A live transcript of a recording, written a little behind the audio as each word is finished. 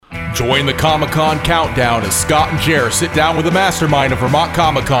Join the Comic-Con countdown as Scott and Jer sit down with the mastermind of Vermont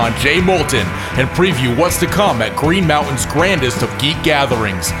Comic-Con, Jay Moulton, and preview what's to come at Green Mountain's grandest of geek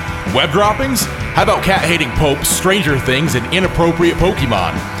gatherings. Web droppings? How about cat-hating popes, Stranger Things, and inappropriate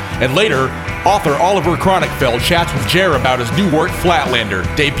Pokemon? And later, author Oliver Kranichfeld chats with Jer about his new work Flatlander,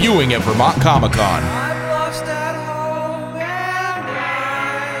 debuting at Vermont Comic-Con.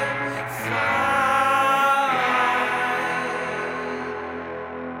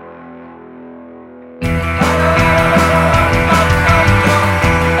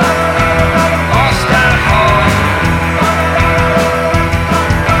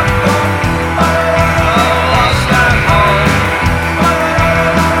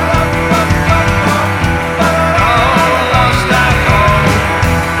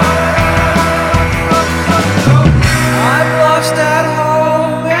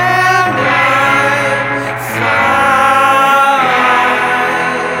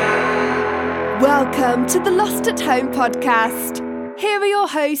 Podcast. Here are your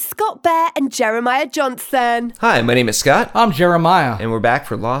hosts, Scott Bear and Jeremiah Johnson. Hi, my name is Scott. I'm Jeremiah. And we're back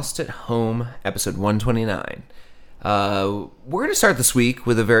for Lost at Home, episode 129. We're going to start this week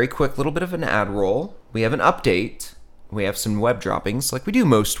with a very quick little bit of an ad roll. We have an update. We have some web droppings, like we do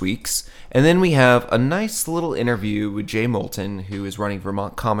most weeks. And then we have a nice little interview with Jay Moulton, who is running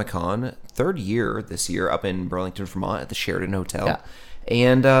Vermont Comic-Con, third year this year, up in Burlington, Vermont, at the Sheridan Hotel. Yeah.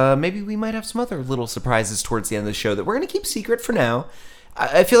 And maybe we might have some other little surprises towards the end of the show that we're going to keep secret for now.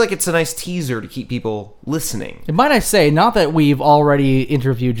 I feel like it's a nice teaser to keep people listening. And might I say, not that we've already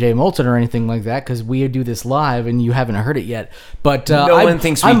interviewed Jay Moulton or anything like that, because we do this live and you haven't heard it yet. But no one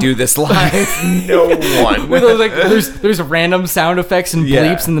thinks we do this live. No one. There's random sound effects and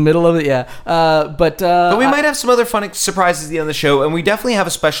bleeps in the middle of it. Yeah. But we might have some other fun surprises at the end of the show, and we definitely have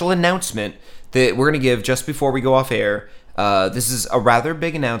a special announcement that we're going to give just before we go off air. This is a rather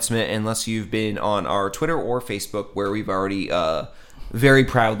big announcement, unless you've been on our Twitter or Facebook, where we've already very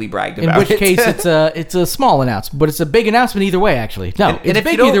proudly bragged about it. In which case, it's a small announcement, but it's a big announcement either way, actually. No, it's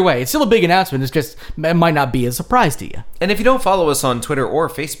big either way. It's still a big announcement. It's just, it might not be a surprise to you. And if you don't follow us on Twitter or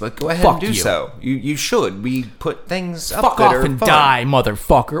Facebook, go ahead and do so. You should. We put things up that are off and fun. Die,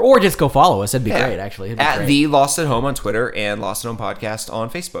 motherfucker. Or just go follow us. That'd be great, actually. At the Lost at Home on Twitter and Lost at Home Podcast on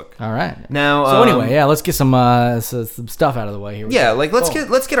Facebook. All right. Now, so anyway, let's get some stuff out of the way here. Yeah, let's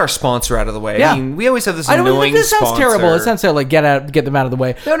get our sponsor out of the way. Yeah. I mean, we always have this annoying this sounds sponsor. terrible. It sounds like get them out of the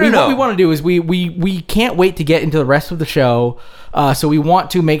way. No. What we want to do is we can't wait to get into the rest of the show. So we want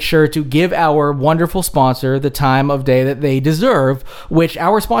to make sure to give our wonderful sponsor the time of day that they deserve, which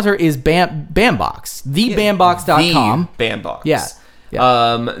our sponsor is Bambox, thebambox.com. The Bambox.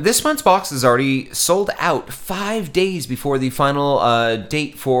 Yeah. This month's box is already sold out 5 days before the final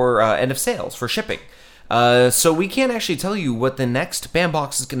date for end of sales for shipping. So we can't actually tell you what the next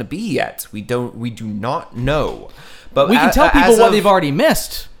Bambox is going to be yet. We do not know. But we can tell people what they've already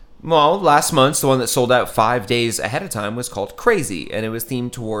missed. Well, last month's, the one that sold out 5 days ahead of time was called Crazy, and it was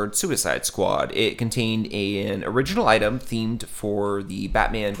themed toward Suicide Squad. It contained an original item themed for the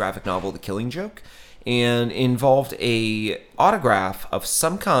Batman graphic novel The Killing Joke, and involved a autograph of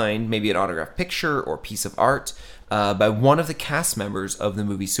some kind, maybe an autograph picture or piece of art, by one of the cast members of the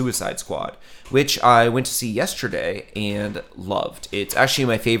movie Suicide Squad, which I went to see yesterday and loved. It's actually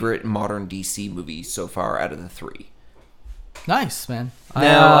my favorite modern DC movie so far out of the three. Nice, man.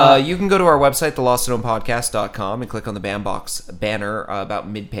 Now, you can go to our website, thelostatompodcast.com, and click on the Bambox banner about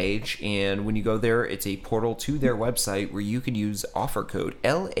mid-page. And when you go there, it's a portal to their website where you can use offer code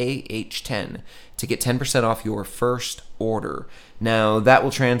LAH10 to get 10% off your first order. Now, that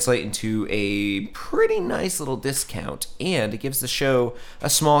will translate into a pretty nice little discount, and it gives the show a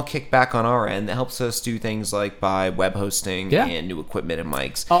small kickback on our end that helps us do things like buy web hosting and new equipment and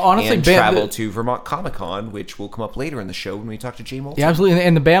mics, honestly, and travel to Vermont Comic-Con, which will come up later in the show when we talk to Jay Moulton. Yeah, absolutely.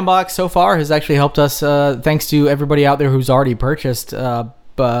 And the Bambox so far has actually helped us, thanks to everybody out there who's already purchased.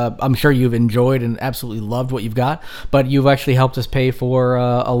 I'm sure you've enjoyed and absolutely loved what you've got, but you've actually helped us pay for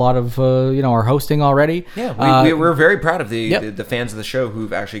a lot of our hosting already. Yeah, we're very proud of the fans of the show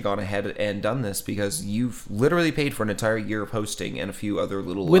who've actually gone ahead and done this, because you've literally paid for an entire year of hosting and a few other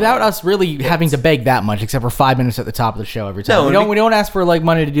little without us really having to beg that much, except for 5 minutes at the top of the show every time. We don't ask for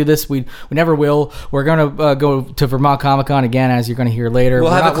money to do this. We never will. We're gonna go to Vermont Comic-Con again, as you're gonna hear later. We're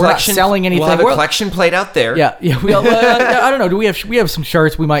not selling anything. We'll have a collection plate out there. Yeah. I don't know. Do we have some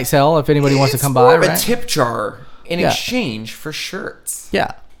shirts we might sell if anybody wants to come by? It's more of a tip jar in exchange for shirts.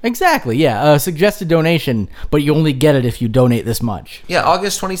 Yeah. Exactly, yeah. Suggested donation, but you only get it if you donate this much. Yeah,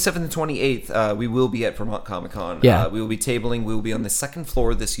 August 27th and 28th, we will be at Vermont Comic Con. Yeah. We will be tabling. We will be on the second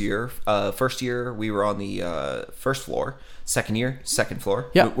floor this year. First year, we were on the first floor. Second year, second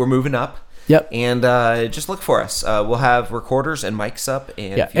floor. Yep. We're moving up. Yep. And just look for us. We'll have recorders and mics up.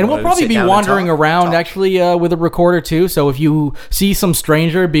 And we'll probably be wandering around actually with a recorder too. So if you see some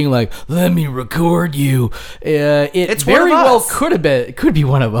stranger being like, "Let me record you," it's very well could be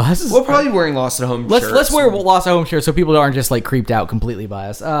one of us. We're probably wearing Lost at Home shirts. Let's wear Lost at Home shirts so people aren't just like creeped out completely by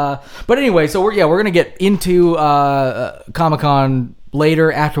us. But anyway, so we're gonna get into Comic-Con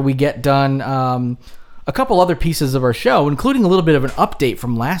later after we get done. A couple other pieces of our show, including a little bit of an update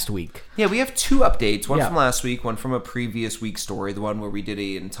from last week. Yeah, we have two updates. One from last week, one from a previous week's story, the one where we did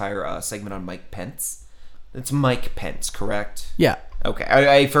an entire segment on Mike Pence. It's Mike Pence, correct? Yeah. Okay,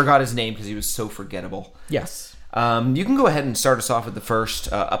 I forgot his name because he was so forgettable. Yes. You can go ahead and start us off with the first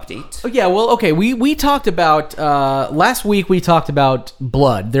update. Oh, yeah, well, okay, we talked about, last week we talked about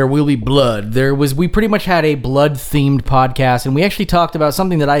blood. There will be blood. We pretty much had a blood-themed podcast, and we actually talked about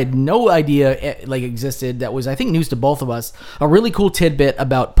something that I had no idea, existed, that was, I think, news to both of us. A really cool tidbit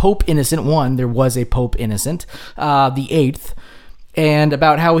about Pope Innocent I. There was a Pope Innocent, the 8th. And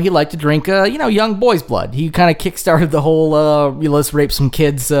about how he liked to drink, young boys' blood. He kind of kickstarted the whole let's rape some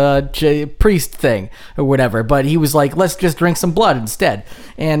kids priest thing or whatever. But he was like, let's just drink some blood instead.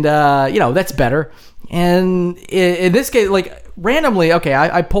 And, that's better. And in this case, randomly, okay,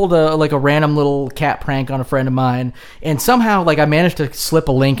 I pulled a random little cat prank on a friend of mine, and somehow, I managed to slip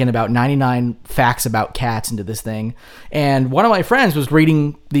a link in about 99 facts about cats into this thing. And one of my friends was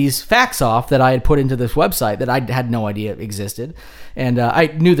reading these facts off that I had put into this website that I had no idea existed. And I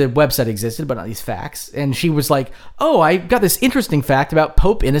knew the website existed, but not these facts. And she was like, "Oh, I got this interesting fact about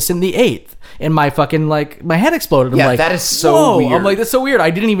Pope Innocent VIII." And my fucking, my head exploded. I'm like, that is so weird. I'm like, that's so weird. I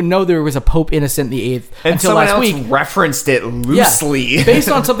didn't even know there was a Pope Innocent VIII until last week. And someone else referenced it loosely. Yeah, based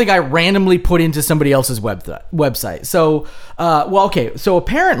on something I randomly put into somebody else's website. So, so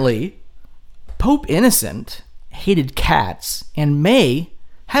apparently, Pope Innocent hated cats and may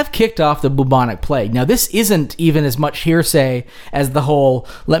have kicked off the bubonic plague. Now, this isn't even as much hearsay as the whole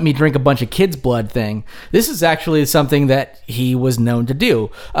let me drink a bunch of kids' blood thing. This is actually something that he was known to do.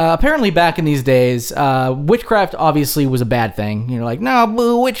 Apparently, back in these days, witchcraft obviously was a bad thing. No,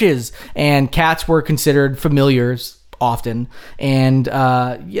 boo, witches. And cats were considered familiars often. And,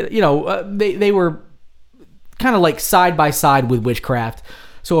 they were kind of side by side with witchcraft.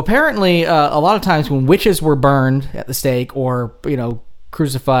 So apparently, a lot of times when witches were burned at the stake or,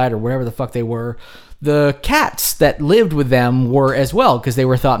 crucified or whatever the fuck they were, the cats that lived with them were as well, because they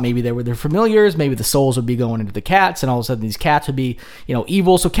were thought maybe they were their familiars, maybe the souls would be going into the cats, and all of a sudden these cats would be,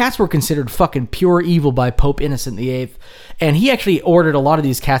 evil. So cats were considered fucking pure evil by Pope Innocent VIII, and he actually ordered a lot of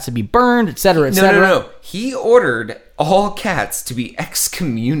these cats to be burned, etc., etc. No. He ordered all cats to be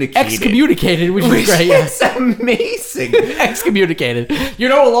excommunicated. Which is great. It's amazing. Excommunicated. You're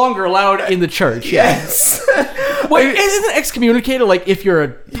no longer allowed in the church. Yes. Wait, isn't excommunicated if you're a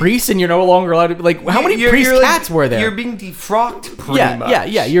priest and you're no longer allowed to how many priest cats were there? You're being defrocked pretty much.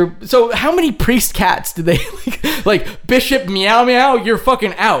 Yeah. So how many priest cats did they Bishop Meow Meow? You're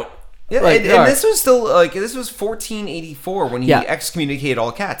fucking out. Yeah, and this was still this was 1484 when he excommunicated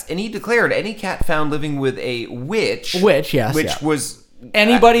all cats, and he declared any cat found living with a witch, was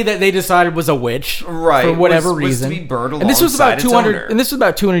anybody that they decided was a witch, right, for whatever reason, was to be burned alongside and this was about 200. owner. And this was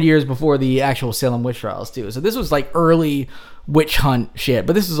about 200 years before the actual Salem witch trials too. So this was early witch hunt shit.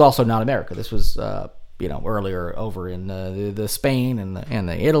 But this is also not America. This was earlier over in the Spain and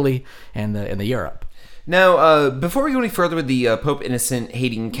the Italy and the Europe. Now, before we go any further with the Pope Innocent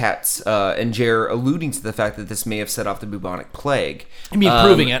hating cats and Jer alluding to the fact that this may have set off the bubonic plague. I mean,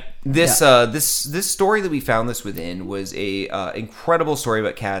 proving it. This story that we found this within was a incredible story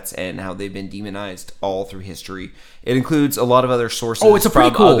about cats and how they've been demonized all through history. It includes a lot of other sources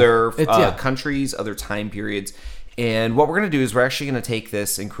from other countries, other time periods. And what we're going to do is we're actually going to take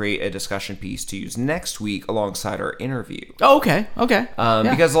this and create a discussion piece to use next week alongside our interview. Oh, okay.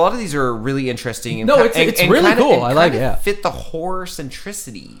 Because a lot of these are really interesting. And it's really cool. I like it. Fit the horror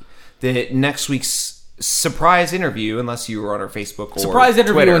centricity that next week's surprise interview, unless you were on our Facebook or surprise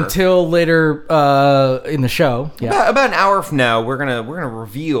interview Twitter, until later in the show. Yeah. About an hour from now, we're gonna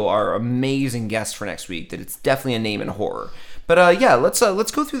reveal our amazing guest for next week. That it's definitely a name in horror. But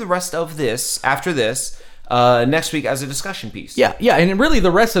let's go through the rest of this after this. Next week as a discussion piece. Yeah, and really the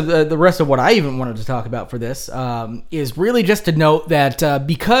rest of what I even wanted to talk about for this is really just to note that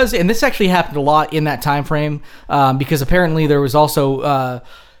because, and this actually happened a lot in that time frame, because apparently there was also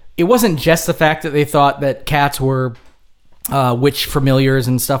it wasn't just the fact that they thought that cats were witch familiars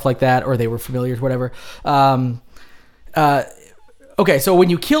and stuff like that, or they were familiars, whatever. Okay, so when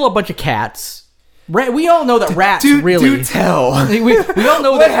you kill a bunch of cats, we all know that rats really... Do tell. We all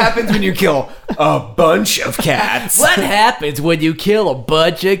know what happens when you kill a bunch of cats. What happens when you kill a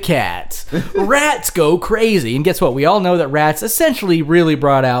bunch of cats? Rats go crazy. And guess what? We all know that rats essentially really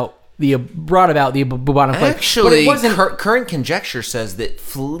brought about the bubonic plague. Actually, current conjecture says that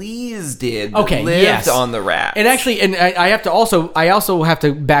fleas did lived on the rats. And actually, I also have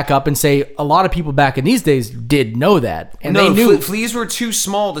to back up and say a lot of people back in these days did know that, and they knew fleas were too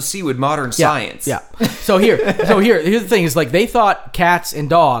small to see with modern science. Yeah. So here's the thing: is like they thought cats and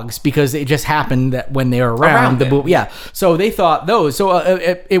dogs because it just happened that when they were around so they thought those. So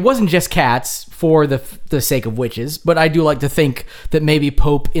it wasn't just cats for the sake of witches, but I do like to think that maybe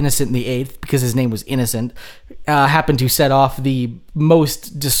Pope Innocent VIII, because his name was Innocent, happened to set off the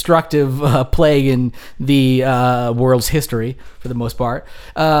most destructive plague in the world's history for the most part.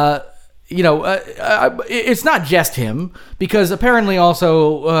 It's not just him, because apparently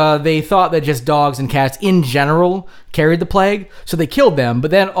also they thought that just dogs and cats in general carried the plague, so they killed them.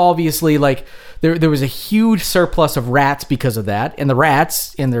 But then obviously, like, there was a huge surplus of rats because of that, and the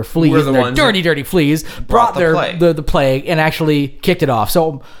rats and their fleas, their dirty fleas, brought the plague and actually kicked it off.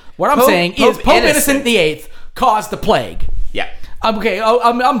 So what I'm saying is Pope Innocent VIII caused the plague. Yeah. Okay,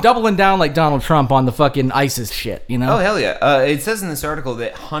 I'm doubling down like Donald Trump on the fucking ISIS shit, you know? Oh, hell yeah. It says in this article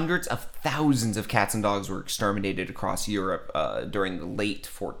that hundreds of thousands of cats and dogs were exterminated across Europe during the late,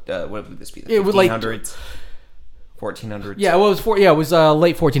 what would this be, the 1500s? 1400s? Yeah, well, it was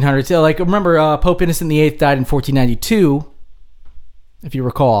late 1400s. Yeah, like, remember, Pope Innocent VIII died in 1492, if you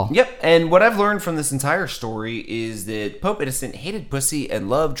recall. Yep, and what I've learned from this entire story is that Pope Innocent hated pussy and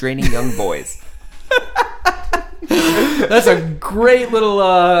loved draining young boys. That's a great little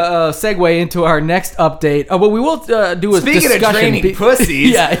segue into our next update. What we will do is Speaking of draining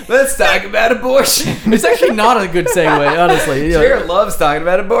pussies, let's talk about abortion. It's actually not a good segue, honestly. Jared loves talking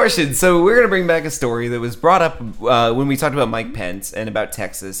about abortion. So we're going to bring back a story that was brought up when we talked about Mike Pence and about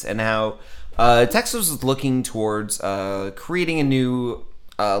Texas and how Texas was looking towards creating a new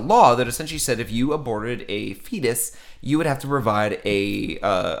law that essentially said if you aborted a fetus, you would have to provide a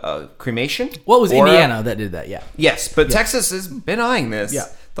cremation. What was Indiana that did that? Yeah. Yes, but Texas has been eyeing this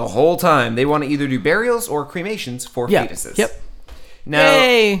the whole time. They want to either do burials or cremations for fetuses. Yep.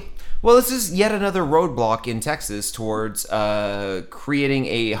 Now, well, this is yet another roadblock in Texas towards creating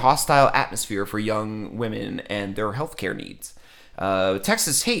a hostile atmosphere for young women and their healthcare needs.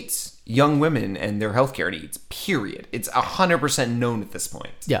 Texas hates young women and their healthcare needs, period. It's 100% known at this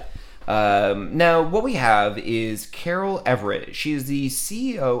point. Yeah. Now, what we have is Carol Everett. She is the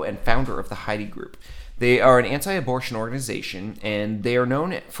CEO and founder of the Heidi Group. They are an anti-abortion organization, and they are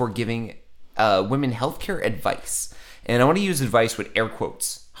known for giving women healthcare advice. And I want to use advice with air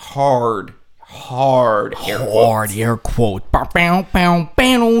quotes. Hard air quotes.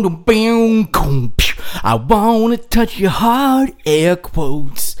 I want to touch your hard air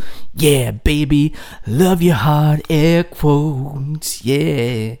quotes. Yeah, baby, love your hard air quotes.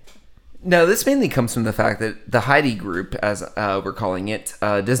 Yeah. Now, this mainly comes from the fact that the Heidi Group, as we're calling it,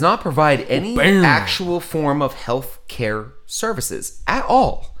 does not provide any actual form of health care services at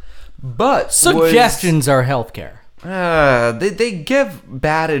all. But suggestions are health care. They give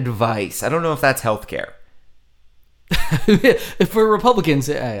bad advice. I don't know if that's health care. For Republicans,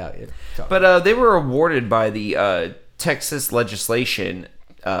 but they were awarded by the Texas legislation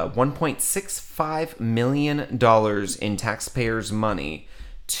 $1.65 million in taxpayers' money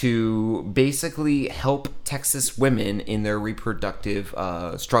to basically help Texas women in their reproductive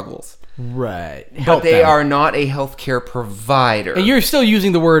struggles. Right. But they are not a healthcare provider. And you're still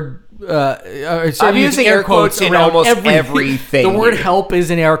using the word... I'm using air quotes in almost everything. The word help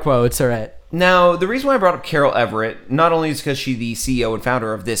is in air quotes, all right. Now, the reason why I brought up Carol Everett, not only is because she's the CEO and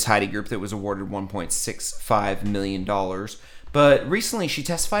founder of this Heidi Group that was awarded $1.65 million, but recently she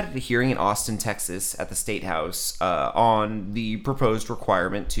testified at a hearing in Austin, Texas at the State House on the proposed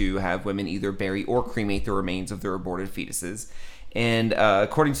requirement to have women either bury or cremate the remains of their aborted fetuses. And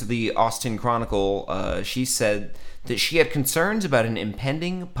according to the Austin Chronicle, she said that she had concerns about an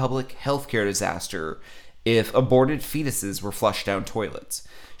impending public healthcare disaster if aborted fetuses were flushed down toilets.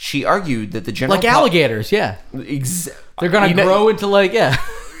 She argued that the general... Like alligators, yeah. They're going to grow into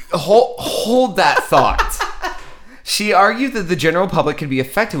Hold that thought. She argued that the general public could be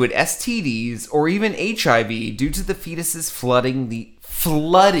affected with STDs or even HIV due to the fetuses flooding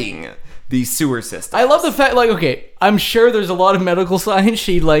these sewer systems. I love the fact, like, okay, I'm sure there's a lot of medical science.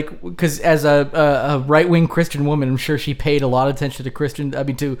 She, like, because as a right-wing Christian woman, I'm sure she paid a lot of attention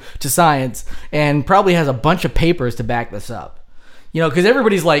to science, and probably has a bunch of papers to back this up. You know, because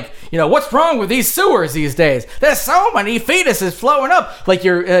everybody's like, you know, what's wrong with these sewers these days? There's so many fetuses flowing up. Like,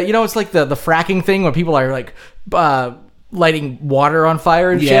 it's like the fracking thing where people are, like, lighting water on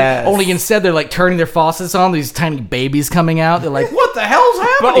fire and shit. Only instead they're, like, turning their faucets on, these tiny babies coming out. They're like, what the hell's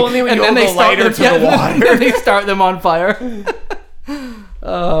happening? But only when you hold the lighter to the water. Then they start them on fire.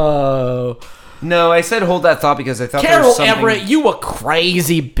 Oh. No, I said hold that thought because I thought there Carol was something... Everett, you a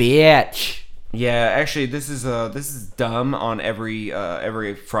crazy bitch. Yeah, actually, this is dumb on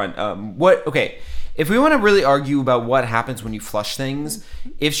every front. Okay, if we want to really argue about what happens when you flush things,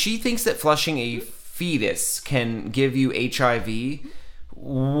 if she thinks that flushing a fetus can give you HIV,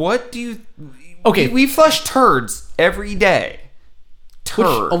 what do you? Okay, we flush turds every day. Turds.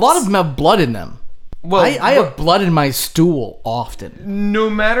 Which, a lot of them have blood in them. Well, I have blood in my stool often. No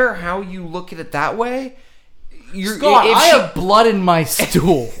matter how you look at it that way. Scott, I have blood in my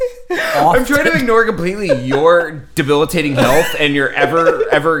stool. I'm trying to ignore completely your debilitating health and your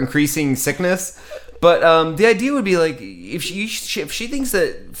ever increasing sickness, but the idea would be like if she thinks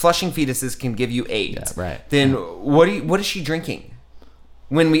that flushing fetuses can give you AIDS, then what is she drinking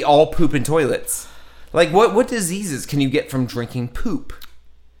when we all poop in toilets? Like what diseases can you get from drinking poop?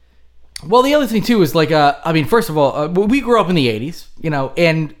 Well, the other thing too is like first of all, we grew up in the 80s, you know,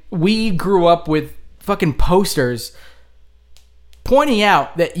 and we grew up with fucking posters pointing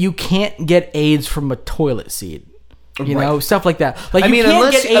out that you can't get AIDS from a toilet seat. You know, stuff like that. Like, you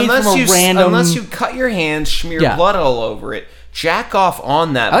can't get AIDS from a random... Unless you cut your hands, smear blood all over it, jack off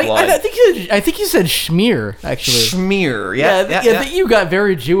on that blood. I think you said schmear, actually. Schmear, I think you got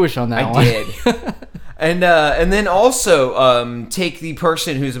very Jewish on that one. I did. And then also take the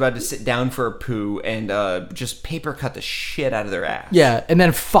person who's about to sit down for a poo and just paper cut the shit out of their ass. Yeah, and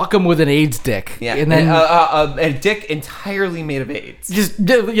then fuck them with an AIDS dick. Yeah, and then a dick entirely made of AIDS.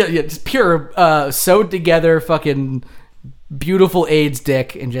 Just pure sewed together fucking beautiful AIDS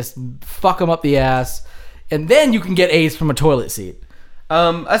dick and just fuck them up the ass, and then you can get AIDS from a toilet seat.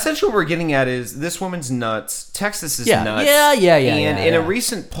 Essentially what we're getting at is this woman's nuts. Texas is nuts. Yeah. And in a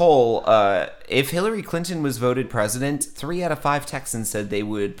recent poll, if Hillary Clinton was voted president, 3 out of 5 Texans said they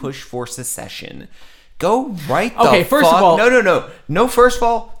would push for secession. Go right the Okay, first of all... No, first of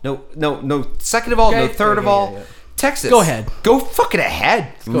all. No, second of all. No, third of all. Yeah. Texas. Go ahead. Go fucking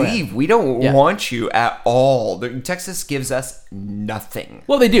ahead. Leave. Ahead. We don't want you at all. Texas gives us nothing.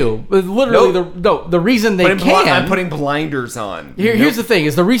 Well, they do. Literally, the reason they can... I'm putting blinders on. Here's the thing,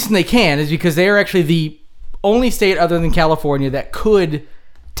 is the reason they can is because they are actually the only state other than California that could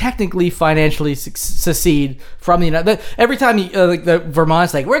technically financially secede from the United... Every time the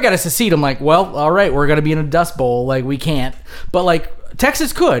Vermont's like, we're going to secede, I'm like, well, all right, we're going to be in a dust bowl. Like, we can't. But, like,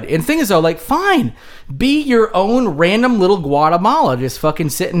 Texas could. And the thing is, though, like, fine. Be your own random little Guatemala, just fucking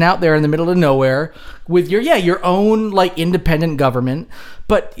sitting out there in the middle of nowhere with your own, like, independent government.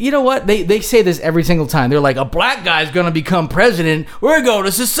 But you know what? They say this every single time. They're like, a black guy's going to become president. We're going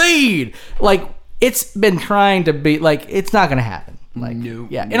to secede. Like, it's been trying to be, like, it's not going to happen. Like,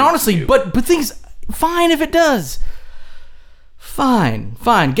 and honestly, but things, fine if it does. Fine.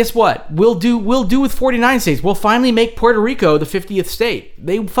 Guess what? We'll do with 49 states. We'll finally make Puerto Rico the 50th state.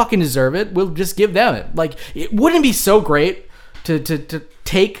 They fucking deserve it. We'll just give them it. Like, it wouldn't be so great to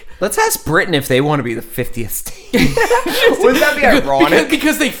take... Let's ask Britain if they want to be the 50th state. Wouldn't that be ironic?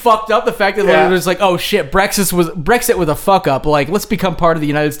 Because they fucked up the fact that it was like, oh shit, Brexit was a fuck up. Like, let's become part of the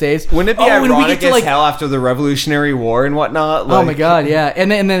United States. Wouldn't it be ironic as hell after the Revolutionary War and whatnot? Like, oh my god, yeah. And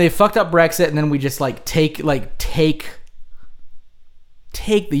then they fucked up Brexit, and then we just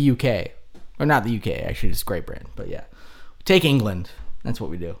take the UK, or not the UK, actually, it's Great Britain, but yeah, take England. That's what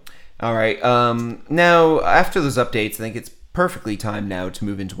we do. All right. Now after those updates, I think it's perfectly timed now to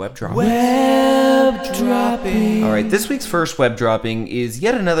move into web dropping. Web dropping. All right. This week's first web dropping is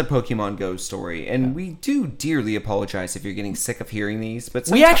yet another Pokemon Go story, and we do dearly apologize if you're getting sick of hearing these. But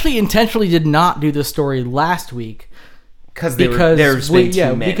we actually intentionally did not do this story last week. Because there's been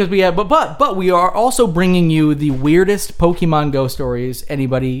too many. Because we have, but we are also bringing you the weirdest Pokemon Go stories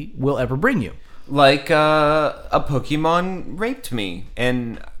anybody will ever bring you. Like a Pokemon raped me,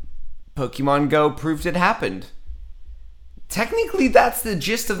 and Pokemon Go proved it happened. Technically, that's the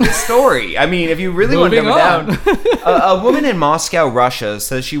gist of the story. I mean, if you really want to dumb it down, a woman in Moscow, Russia,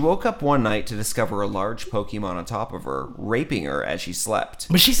 says she woke up one night to discover a large Pokemon on top of her, raping her as she slept.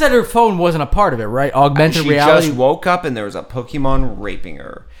 But she said her phone wasn't a part of it, right? Augmented reality. She just woke up and there was a Pokemon raping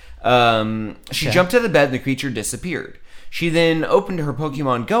her. She jumped out of bed and the creature disappeared. She then opened her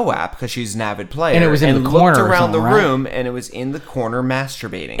Pokemon Go app because she's an avid player. And it was in the corner looked or around the something, right? room, and it was in the corner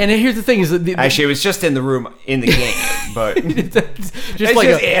masturbating. And here's the thing: is that actually, it was just in the room in the game, but just like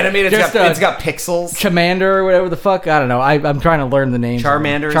animated. It's got pixels. Charmander or whatever the fuck. I don't know. I'm trying to learn the names.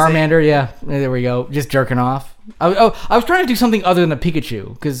 Charmander. Yeah, there we go. Just jerking off. I was trying to do something other than a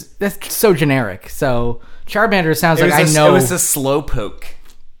Pikachu because that's so generic. So Charmander sounds like I know. It was a Slowpoke.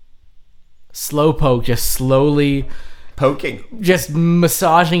 Slowpoke, just slowly poking, just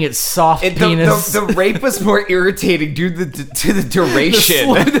massaging its soft penis. The rape was more irritating due to the duration.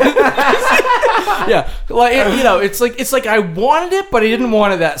 Yeah, like it's like I wanted it, but I didn't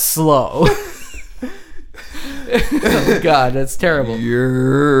want it that slow. Oh God, that's terrible. You're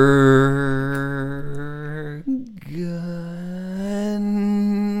gonna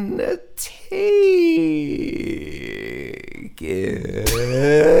take it.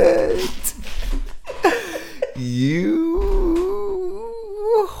 You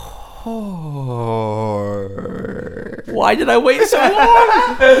whore. Why did I wait so long?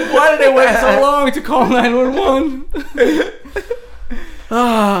 Why did I wait so long to call 911?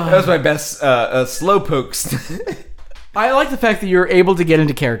 That was my best Slowpokes. I like the fact that you're able to get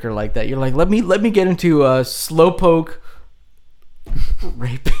into character like that. You're like, let me get into Slowpoke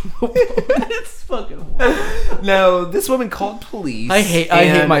raping a woman. It's fucking horrible. No, this woman called police. I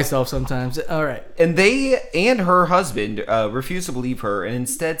hate myself sometimes. All right. And they and her husband refused to believe her and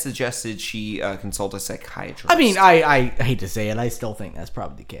instead suggested she consult a psychiatrist. I mean, I hate to say it, I still think that's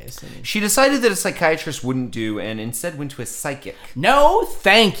probably the case. I mean, she decided that a psychiatrist wouldn't do and instead went to a psychic. No,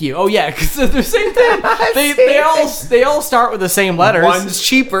 thank you. Oh yeah, because they're the same thing. They all start with the same letters. One's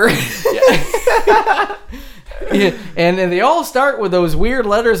cheaper. Yeah, and they all start with those weird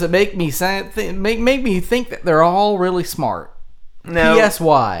letters that make me make me think that they're all really smart. Now, P.S.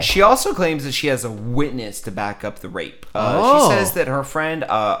 Why? She also claims that she has a witness to back up the rape. She says that her friend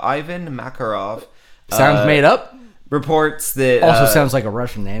Ivan Makarov sounds made up. Reports that Also sounds like a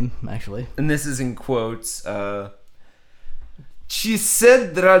Russian name, actually. And this is in quotes. She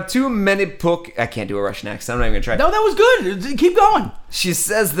said there are too many I can't do a Russian accent. I'm not even gonna try. No, that was good. Keep going. She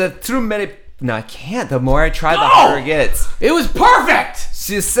says that too many. No, I can't. The more I try, the harder it gets. It was perfect!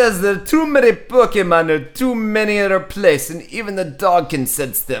 She says there are too many Pokemon, there are too many at her place, and even the dog can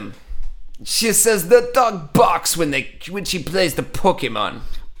sense them. She says the dog barks when she plays the Pokemon.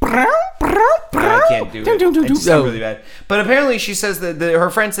 I can't do it. I just sound really bad. But apparently she says that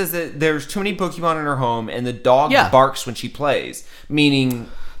her friend says that there's too many Pokemon in her home, and the dog barks when she plays, meaning...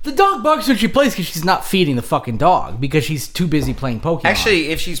 The dog barks when she plays because she's not feeding the fucking dog because she's too busy playing Pokemon. Actually,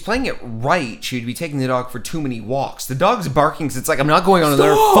 if she's playing it right, she'd be taking the dog for too many walks. The dog's barking because it's like, I'm not going on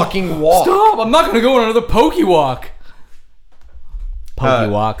another fucking walk. Stop! I'm not going to go on another Pokewalk.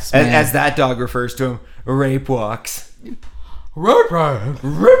 Pokewalks, man. As that dog refers to him, rape walks. Rape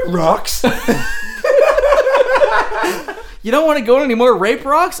rocks. You don't want to go on any more rape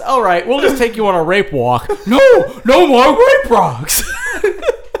rocks? All right, we'll just take you on a rape walk. No more rape rocks.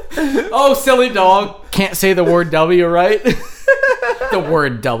 Oh, silly dog. Can't say the word W, right? The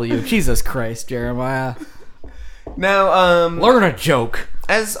word W. Jesus Christ, Jeremiah. Now, learn a joke.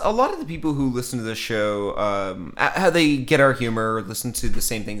 As a lot of the people who listen to this show, how they get our humor, listen to the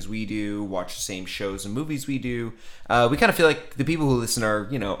same things we do, watch the same shows and movies we do, we kind of feel like the people who listen are,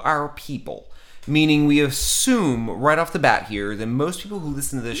 our people. Meaning we assume right off the bat here that most people who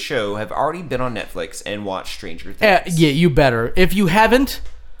listen to this show have already been on Netflix and watched Stranger Things. Yeah, you better. If you haven't...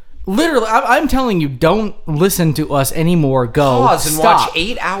 Literally, I'm telling you, don't listen to us anymore. Go. Pause and watch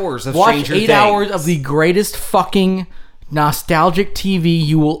 8 hours of Stranger Things. Watch 8 hours of the greatest fucking nostalgic TV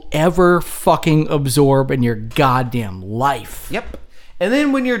you will ever fucking absorb in your goddamn life. Yep. And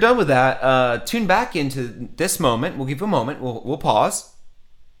then when you're done with that, tune back into this moment. We'll give you a moment. We'll pause.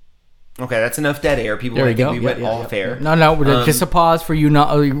 Okay, that's enough dead air. People might think we went off air. No, just a pause for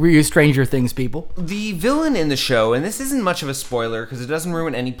you Stranger Things people. The villain in the show, and this isn't much of a spoiler because it doesn't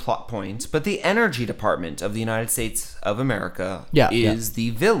ruin any plot points, but the Energy Department of the United States of America is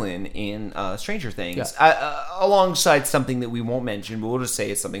the villain in Stranger Things, alongside something that we won't mention, but we'll just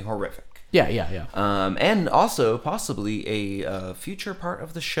say it's something horrific. Yeah. And also possibly a future part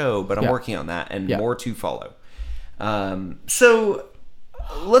of the show, but I'm working on that, and more to follow. So...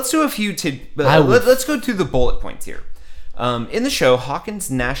 Let's do a few let's go to the bullet points here. In the show, Hawkins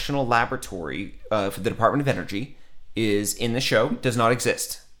National Laboratory for the Department of Energy is in the show, does not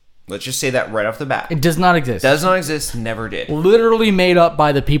exist. Let's just say that right off the bat. It does not exist. Does not exist, never did. Literally made up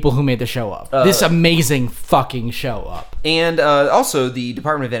by the people who made the show up. This amazing fucking show up. And also, the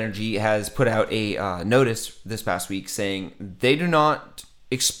Department of Energy has put out a notice this past week saying they do not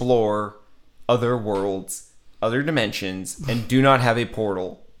explore other worlds other dimensions and do not have a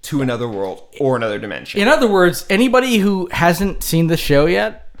portal to another world or another dimension. In other words, anybody who hasn't seen the show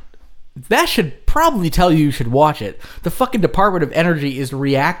yet, that should probably tell you should watch it. The fucking Department of Energy is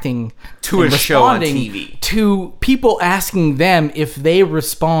reacting to a show on TV. To people asking them if they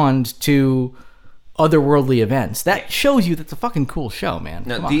respond to otherworldly events. That shows you that's a fucking cool show, man.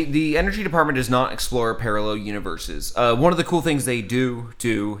 No, the Energy Department does not explore parallel universes. One of the cool things they do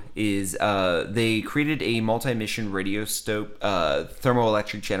is they created a multi-mission radioisotope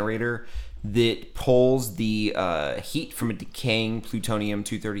thermoelectric generator that pulls the heat from a decaying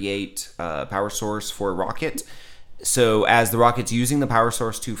plutonium-238 power source for a rocket. So as the rocket's using the power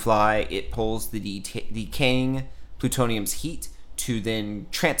source to fly, it pulls the decaying plutonium's heat to then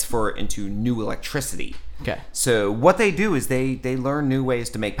transfer it into new electricity. Okay. So what they do is they learn new ways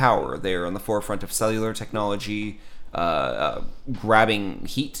to make power. They're on the forefront of cellular technology, grabbing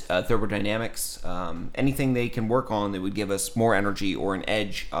heat, thermodynamics, anything they can work on that would give us more energy or an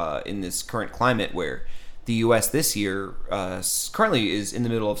edge in this current climate where the U.S. this year currently is in the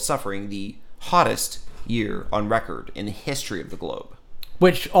middle of suffering the hottest year on record in the history of the globe.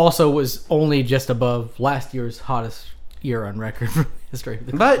 Which also was only just above last year's hottest year on record for history.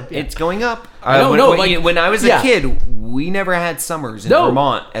 But it's going up. When I was a kid, we never had summers in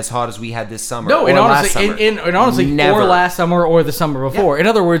Vermont as hot as we had this summer. No, and honestly, never. Or last summer or the summer before. Yeah. In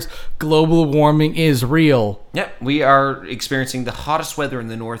other words, global warming is real. Yep, we are experiencing the hottest weather in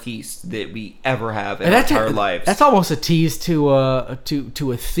the Northeast that we ever have in our entire lives. That's almost a tease to a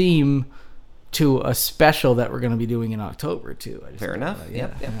theme to a special that we're going to be doing in October too. Fair enough.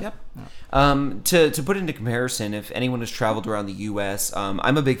 Yep. To put into comparison, if anyone has traveled around the U.S.,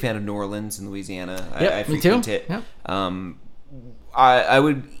 I'm a big fan of New Orleans in Louisiana. I frequent it. Yep. I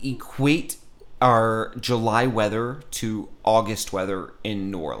would equate our July weather to August weather in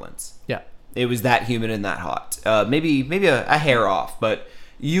New Orleans. Yeah, it was that humid and that hot. Maybe a hair off, but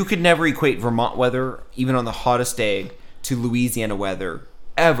you could never equate Vermont weather, even on the hottest day, to Louisiana weather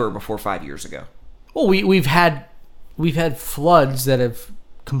ever before 5 years ago. Well, we've had floods that have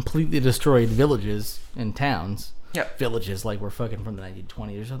completely destroyed villages and towns. Yeah, villages like we're fucking from the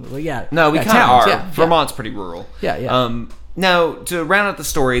 1920s or something. But yeah, no, we kind of are. Yeah, Vermont's pretty rural. Yeah. Now, to round out the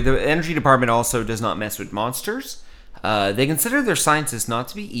story, the Energy Department also does not mess with monsters. They consider their scientists not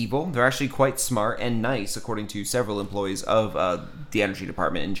to be evil. They're actually quite smart and nice, according to several employees of the Energy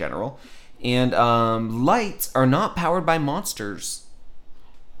Department in general. And lights are not powered by monsters.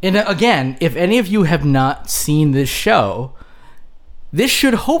 And again, if any of you have not seen this show, this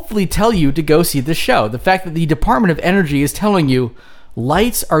should hopefully tell you to go see the show. The fact that the Department of Energy is telling you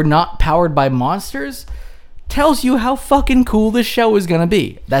lights are not powered by monsters tells you how fucking cool this show is going to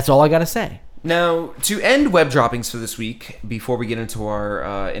be. That's all I got to say. Now, to end web droppings for this week, before we get into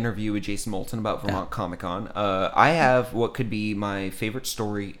our interview with Jason Moulton about Vermont Comic Con, I have what could be my favorite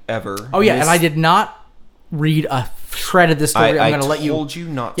story ever. Oh, yeah, and I did not read a shred of this story. I'm going to let you. I told you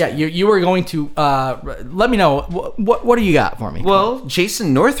not to. Yeah, you were going to let me know. What do you got for me? Well,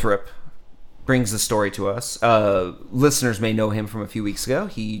 Jason Northrup brings the story to us. Listeners may know him from a few weeks ago.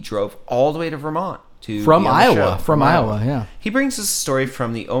 He drove all the way to Vermont to from be on Iowa. the show. From Iowa, yeah. He brings us a story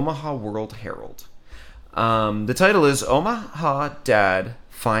from the Omaha World Herald. The title is Omaha Dad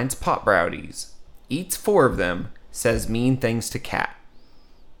Finds Pot Brownies, Eats 4 of them, Says Mean Things to Cat.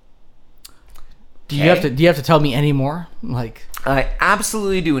 Do you have to tell me any more? Like, I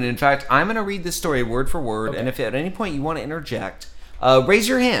absolutely do, and in fact, I'm going to read this story word for word. And if at any point you want to interject, raise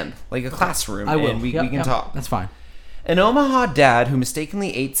your hand like a classroom, I will. And we can talk. That's fine. An Omaha dad who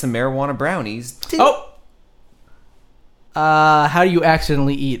mistakenly ate some marijuana brownies. How do you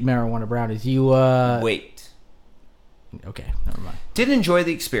accidentally eat marijuana brownies? You wait. Okay, never mind. Didn't enjoy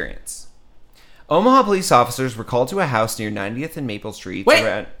the experience. Omaha police officers were called to a house near 90th and Maple Street.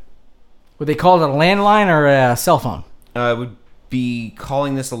 Wait. Would they call it a landline or a cell phone? I would be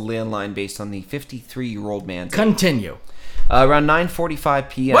calling this a landline based on the 53-year-old man's Continue. Around 9:45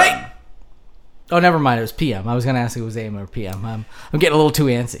 p.m. Wait! Oh, never mind. It was p.m. I was going to ask if it was a.m. or p.m. I'm getting a little too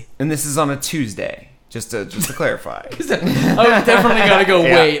antsy. And this is on a Tuesday, just to clarify. I definitely got to go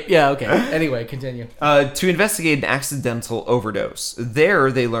wait. Yeah, okay. Anyway, continue. To investigate an accidental overdose.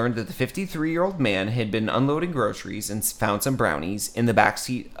 There, they learned that the 53-year-old man had been unloading groceries and found some brownies in the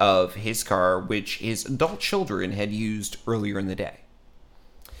backseat of his car, which his adult children had used earlier in the day.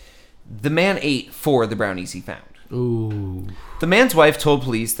 The man ate 4 of the brownies he found. Ooh. The man's wife told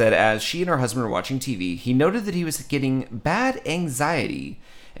police that as she and her husband were watching TV, he noted that he was getting bad anxiety,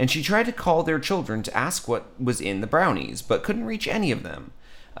 and she tried to call their children to ask what was in the brownies, but couldn't reach any of them.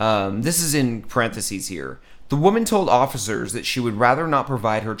 This is in parentheses here. The woman told officers that she would rather not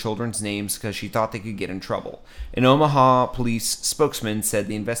provide her children's names because she thought they could get in trouble. An Omaha police spokesman said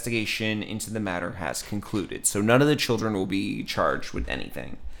the investigation into the matter has concluded, so none of the children will be charged with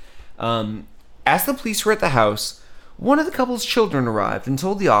anything. As the police were at the house, one of the couple's children arrived and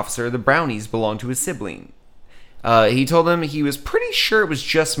told the officer the brownies belonged to his sibling. He told them he was pretty sure it was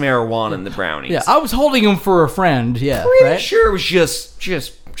just marijuana in the brownies. Yeah, I was holding them for a friend. Yeah, pretty right? sure it was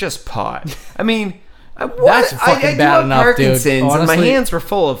just pot. I mean, that's fucking bad enough, Parkinson's, dude. And my Honestly. hands were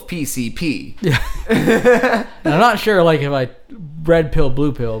full of PCP. Yeah. I'm not sure, like, if I red pill,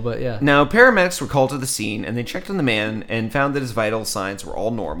 blue pill, but yeah. Now, paramedics were called to the scene, and they checked on the man and found that his vital signs were all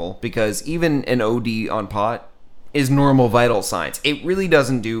normal, because even an OD on pot is normal vital signs. It really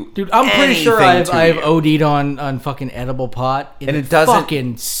doesn't do Dude, I'm pretty sure I've you. OD'd on fucking edible pot, and it doesn't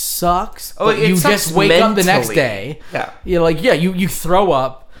fucking sucks. Oh, but it you sucks just wake up the next mentally. day. Yeah. You're like, you throw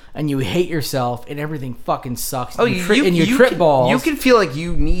up and you hate yourself and everything fucking sucks. Oh, you trip balls. You can feel like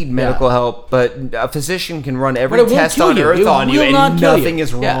you need medical help, but a physician can run every But it won't test kill on you. Earth It on you, will not and kill you. nothing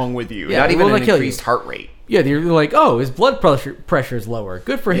is Yeah. wrong with you. Yeah, Not it even will an not kill you. increased heart rate. Yeah, you're like, oh, his blood pressure is lower.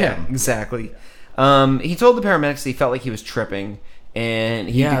 Good for him. Exactly. He told the paramedics he felt like he was tripping, and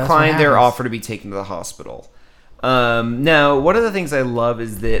he Yeah, that's declined what their happens. offer to be taken to the hospital. Now, one of the things I love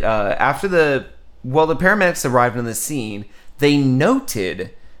is that after the paramedics arrived on the scene, they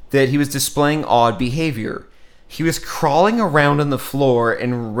noted that he was displaying odd behavior. He was crawling around on the floor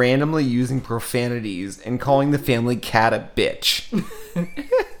and randomly using profanities and calling the family cat a bitch.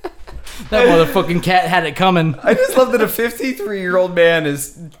 That motherfucking cat had it coming. I just love that a 53-year-old man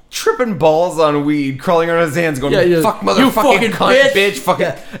is tripping balls on weed, crawling around his hands, going, Yeah, fuck you motherfucking fucking cunt, bitch." bitch, fucking.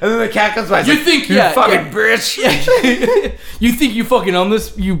 Yeah. And then the cat comes by, and You like, think- you yeah, fucking yeah. bitch. You think you fucking own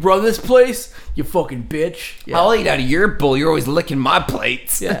this? You run this place? You fucking bitch. Yeah. I'll eat out of your bowl. You're always licking my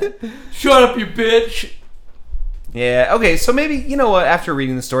plates. Yeah. Shut up, you bitch. Yeah, okay, so maybe, you know what, after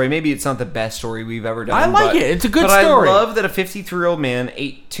reading the story, maybe it's not the best story we've ever done. I like it. It's a good but story. I love that a 53-year-old man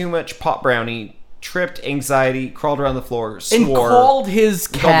ate too much pot brownie, tripped, anxiety, crawled around the floor, swore. And called his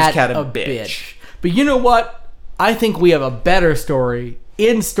cat a bitch. But you know what? I think we have a better story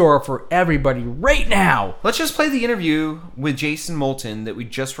in store for everybody right now. Let's just play the interview with Jason Moulton that we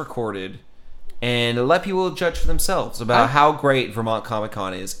just recorded and let people judge for themselves about how great Vermont Comic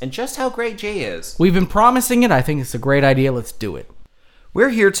Con is and just how great Jay is. We've been promising it. I think it's a great idea. Let's do it. We're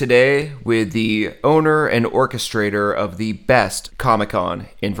here today with the owner and orchestrator of the best Comic Con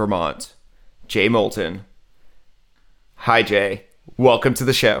in Vermont, Jay Moulton. Hi, Jay. Welcome to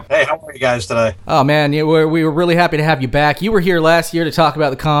the show. Hey, how are you guys today? Oh, man, we were really happy to have you back. You were here last year to talk about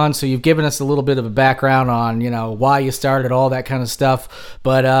the con, so you've given us a little bit of a background on, why you started, all that kind of stuff.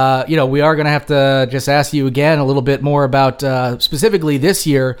 But, we are going to have to just ask you again a little bit more about, specifically this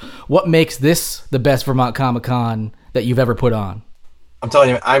year, what makes this the best Vermont Comic Con that you've ever put on? I'm telling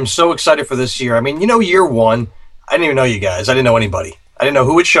you, I'm so excited for this year. I mean, year one, I didn't even know you guys. I didn't know anybody. I didn't know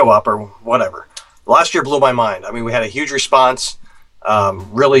who would show up or whatever. Last year blew my mind. I mean, we had a huge response.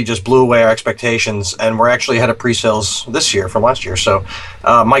 Really just blew away our expectations, and we're actually ahead of pre-sales this year from last year. So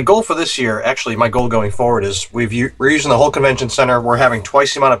my goal for this year, actually my goal going forward, is we're using the whole convention center. We're having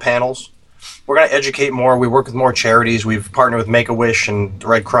twice the amount of panels. We're going to educate more. We work with more charities. We've partnered with Make-A-Wish and the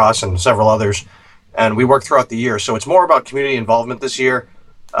Red Cross and several others, and we work throughout the year. So it's more about community involvement this year.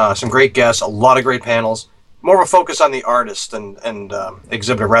 Some great guests, a lot of great panels, more of a focus on the artist and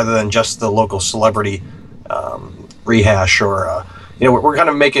exhibitor rather than just the local celebrity rehash or we're kind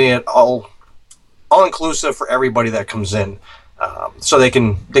of making it all inclusive for everybody that comes in, so they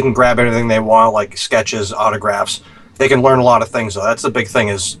can grab everything they want, like sketches, autographs. They can learn a lot of things, though. That's the big thing,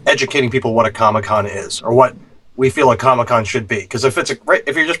 is educating people what a Comic-Con is, or what we feel a Comic-Con should be. Because if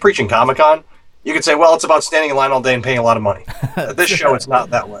you're just preaching Comic-Con, you could say, well, it's about standing in line all day and paying a lot of money. At this show, it's not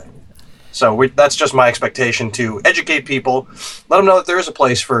that way. So that's just my expectation, to educate people, let them know that there is a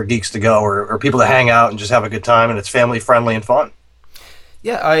place for geeks to go, or people to hang out and just have a good time, and it's family friendly and fun.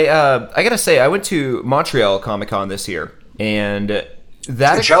 Yeah, I gotta say, I went to Montreal Comic Con this year, and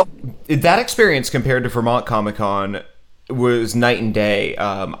that experience compared to Vermont Comic Con was night and day.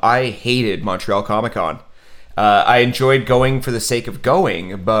 I hated Montreal Comic Con. I enjoyed going for the sake of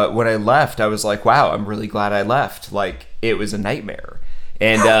going, but when I left, I was like, wow, I'm really glad I left. Like, it was a nightmare.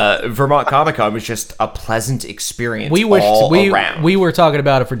 And Vermont Comic Con was just a pleasant experience all around. We were talking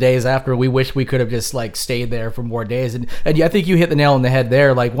about it for days after. We wish we could have just stayed there for more days. And I think you hit the nail on the head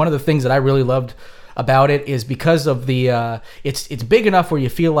there. Like, one of the things that I really loved about it is because of the it's big enough where you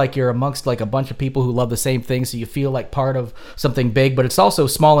feel like you're amongst like a bunch of people who love the same thing, so you feel like part of something big, but it's also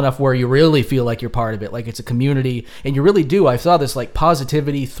small enough where you really feel like you're part of it, like it's a community, and you really do. I saw this like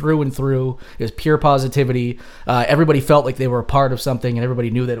positivity through and through. It was pure positivity. Everybody felt like they were a part of something, and everybody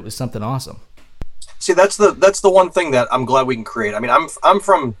knew that it was something awesome. See, that's the one thing that I'm glad we can create. I mean, I'm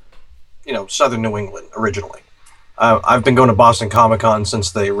from, Southern New England originally. I've been going to Boston Comic-Con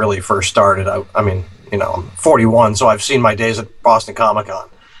since they really first started. I mean, I'm 41, so I've seen my days at Boston Comic-Con,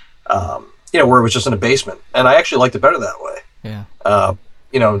 where it was just in a basement. And I actually liked it better that way. Yeah.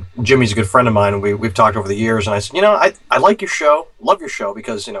 Jimmy's a good friend of mine, and we've talked over the years, and I said, I like your show, love your show,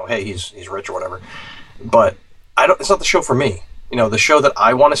 because, hey, he's rich or whatever. But it's not the show for me. The show that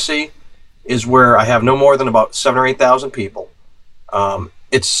I want to see is where I have no more than about 7,000 or 8,000 people.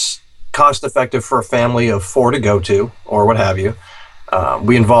 It's cost effective for a family of 4 to go to, or what have you.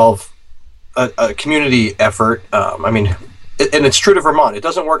 We involve a community effort. And it's true to Vermont. It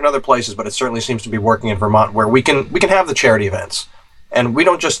doesn't work in other places, but it certainly seems to be working in Vermont, where we can have the charity events, and we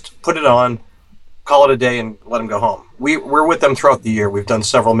don't just put it on, call it a day, and let them go home. We're with them throughout the year. We've done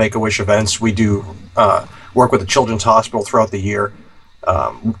several Make-A-Wish events. We do work with the Children's Hospital throughout the year.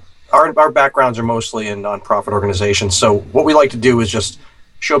 Our backgrounds are mostly in nonprofit organizations, so what we like to do is just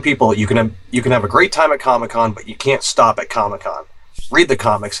show people you can have a great time at Comic-Con, but you can't stop at Comic-Con. Read the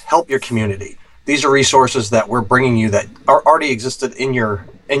comics, help your community. These are resources that we're bringing you that are already existed in your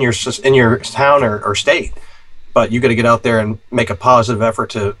town or state, but you got to get out there and make a positive effort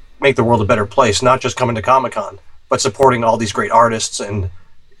to make the world a better place. Not just coming to Comic-Con, but supporting all these great artists and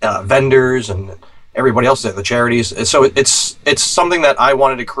vendors and everybody else there, the charities. And so it's something that I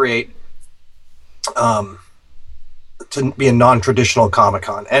wanted to create. To be a non-traditional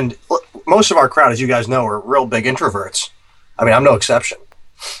Comic-Con. And most of our crowd, as you guys know, are real big introverts. I mean, I'm no exception.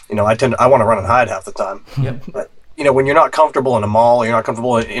 I want to run and hide half the time. Yep. But, when you're not comfortable in a mall, you're not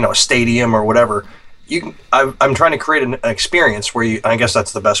comfortable in, a stadium or whatever, I'm trying to create an experience where I guess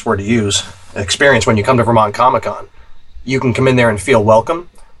that's the best word to use, an experience when you come to Vermont Comic-Con. You can come in there and feel welcome.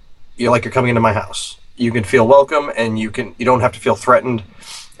 You're like you're coming into my house. You can feel welcome, and you don't have to feel threatened.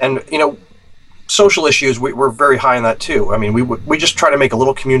 And, social issues, we're very high on that too. I mean, we just try to make a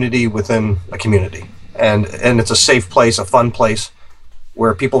little community within a community, and it's a safe place, a fun place,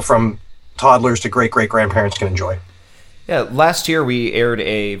 where people from toddlers to great-great-grandparents can enjoy. Yeah, last year we aired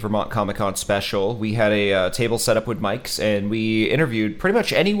a Vermont Comic-Con special. We had a table set up with mics, and we interviewed pretty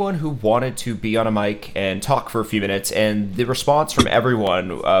much anyone who wanted to be on a mic and talk for a few minutes, and the response from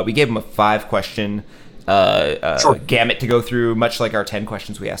everyone, we gave them a 5-question gamut to go through, much like our 10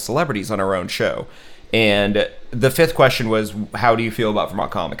 questions we asked celebrities on our own show. And the 5th question was, how do you feel about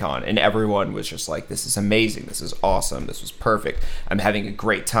Vermont Comic-Con? And everyone was just like, this is amazing, this is awesome, this was perfect, I'm having a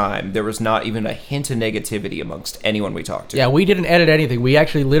great time. There was not even a hint of negativity amongst anyone we talked to. Yeah, we didn't edit anything. We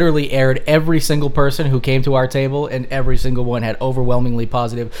actually literally aired every single person who came to our table, and every single one had overwhelmingly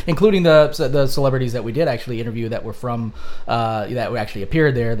positive, including the celebrities that we did actually interview that were from, that actually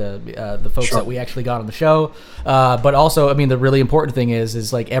appeared there, the folks that we actually got on the show. But also, I mean, the really important thing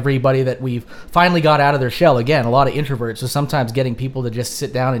is like everybody that we've finally got out of their shell. Again, a lot of introverts, so sometimes getting people to just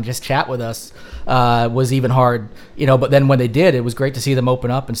sit down and just chat with us was even hard, but then when they did, it was great to see them open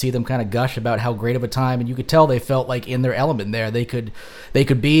up and see them kind of gush about how great of a time, and you could tell they felt like in their element there. They could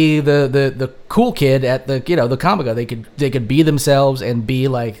be the cool kid at the the Comic-Con. They could be themselves and be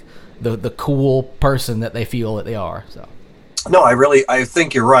like the cool person that they feel that they are. So no, I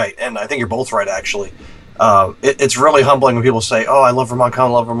think you're right, and I think you're both right, actually. It's really humbling when people say, "Oh, I love Vermont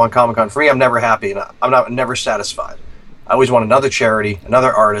Comic-Con." For me, I'm never happy, and I'm never satisfied. I always want another charity,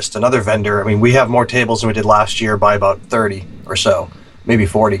 another artist, another vendor. I mean, we have more tables than we did last year by about 30 or so, maybe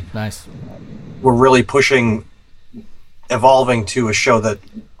 40. Nice. We're really evolving to a show that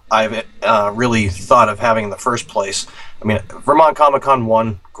I've really thought of having in the first place. I mean, Vermont Comic-Con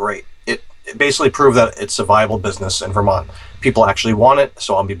 1, great. It basically proved that it's a viable business in Vermont. People actually want it,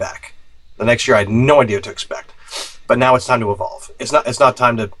 so I'll be back. The next year, I had no idea what to expect, but now it's time to evolve. It's not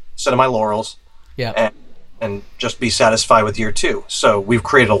time to sit on my laurels, and just be satisfied with year 2. So we've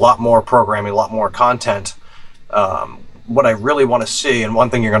created a lot more programming, a lot more content. What I really want to see, and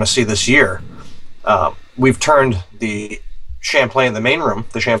one thing you're going to see this year, we've turned the main room,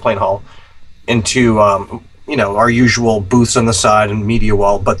 the Champlain Hall, into our usual booths on the side and media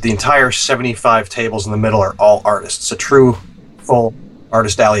wall, but the entire 75 tables in the middle are all artists. It's a true full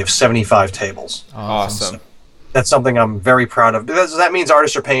artist alley of 75 tables. Awesome. So that's something I'm very proud of. That means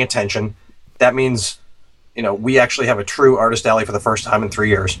artists are paying attention. That means, we actually have a true artist alley for the first time in 3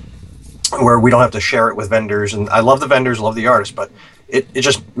 years, where we don't have to share it with vendors. And I love the vendors, love the artists, but it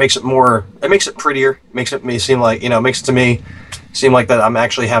just makes it more. It makes it prettier. Makes it me seem like makes it to me seem like that I'm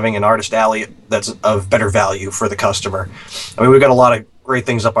actually having an artist alley that's of better value for the customer. I mean, we've got a lot of great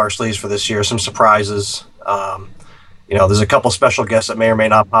things up our sleeves for this year. Some surprises. There's a couple special guests that may or may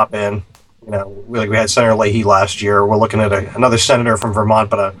not pop in. We had Senator Leahy last year. We're looking at another senator from Vermont,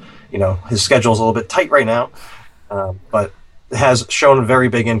 but his schedule's a little bit tight right now. But has shown a very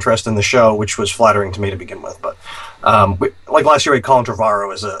big interest in the show, which was flattering to me to begin with. But like last year, we had Colin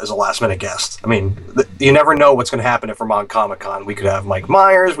Trevorrow as a last-minute guest. I mean, you never know what's going to happen at Vermont Comic Con. We could have Mike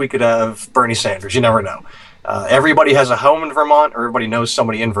Myers. We could have Bernie Sanders. You never know. Everybody has a home in Vermont, or everybody knows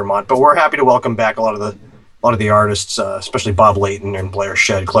somebody in Vermont. But we're happy to welcome back a lot of the artists, especially Bob Layton and Blair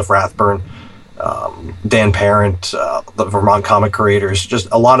Shedd, Cliff Rathburn, Dan Parent, the Vermont comic creators. Just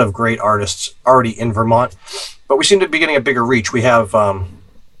a lot of great artists already in Vermont. But we seem to be getting a bigger reach. We have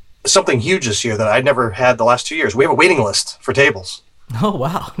something huge this year that I'd never had the last 2 years. We have a waiting list for tables. Oh,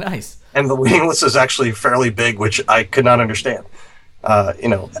 wow. Nice. And the waiting list is actually fairly big, which I could not understand.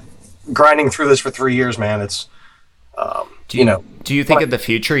 Grinding through this for 3 years, man, it's, Do you think in the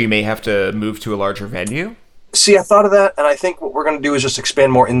future you may have to move to a larger venue? See, I thought of that, and I think what we're going to do is just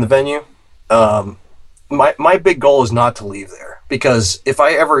expand more in the venue. My big goal is not to leave there, because if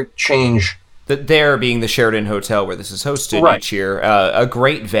I ever change... There being the Sheraton Hotel where this is hosted Right. each year, a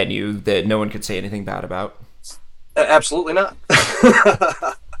great venue that no one could say anything bad about. Absolutely not.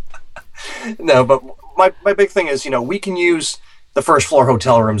 No, but my big thing is, we can use the first floor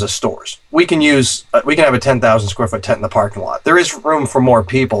hotel rooms as stores. We can have a 10,000 square foot tent in the parking lot. There is room for more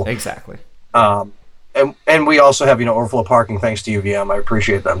people. Exactly. And we also have, overflow parking thanks to UVM. I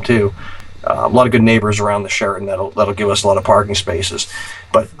appreciate them too. A lot of good neighbors around the Sheraton that'll give us a lot of parking spaces.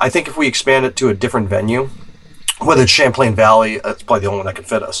 But I think if we expand it to a different venue, whether it's Champlain Valley, that's probably the only one that can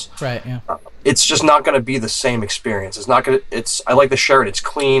fit us. Right. Yeah. It's just not going to be the same experience. It's not going to. I like the Sheraton. It's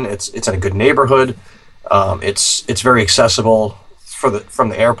clean. It's in a good neighborhood. It's very accessible from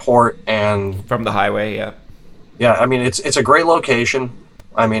the airport and from the highway. Yeah. Yeah. I mean, it's a great location.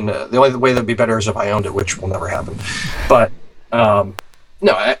 I mean, the only way that'd be better is if I owned it, which will never happen. But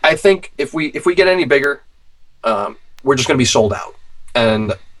no, I think if we get any bigger, we're just going to be sold out.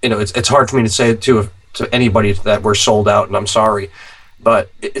 And it's hard for me to say to anybody that we're sold out, and I'm sorry, but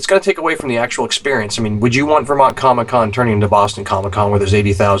it's going to take away from the actual experience. I mean, would you want Vermont Comic Con turning into Boston Comic Con, where there's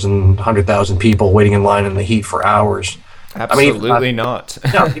 80,000, 100,000 people waiting in line in the heat for hours? Absolutely not.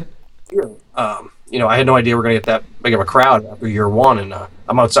 I had no idea we're going to get that big of a crowd after year one, and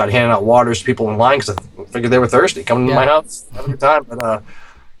I'm outside handing out waters to people in line because I figured they were thirsty, coming to my house, having a good time. But I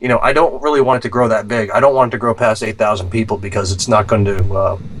don't really want it to grow that big. I don't want it to grow past 8,000 people, because it's not going to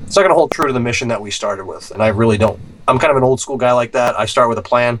hold true to the mission that we started with. And I really don't. I'm kind of an old school guy like that. I start with a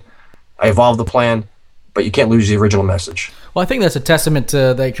plan, I evolve the plan, but you can't lose the original message. Well, I think that's a testament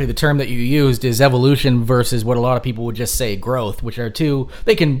to the term that you used is evolution versus what a lot of people would just say growth, which are two.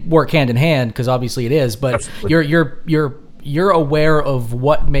 They can work hand in hand, because obviously it is. But Absolutely. You're aware of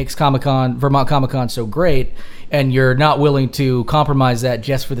what makes Vermont Comic Con so great, and you're not willing to compromise that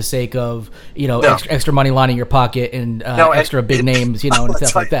just for the sake of extra money lining your pocket and extra big names, and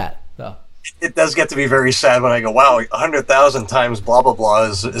stuff like that. So. It does get to be very sad when I go, wow, 100,000 times blah blah blah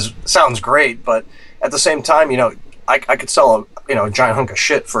is sounds great, but at the same time, I could sell a giant hunk of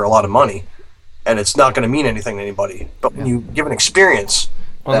shit for a lot of money, and it's not going to mean anything to anybody. But when you give an experience,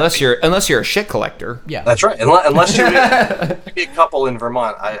 unless you're a shit collector, yeah, that's right. Unless you be a couple in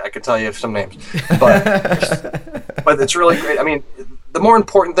Vermont, I could tell you some names, but it's really great. I mean, the more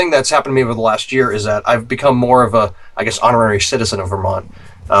important thing that's happened to me over the last year is that I've become more of a, honorary citizen of Vermont.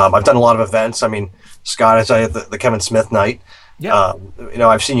 I've done a lot of events. I mean, Scott, I tell you, the Kevin Smith night. Yeah.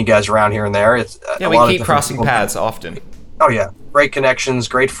 I've seen you guys around here and there. We keep crossing paths often. Oh yeah, great connections,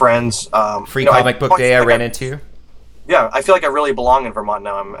 great friends. Free comic book day I ran into. Yeah, I feel like I really belong in Vermont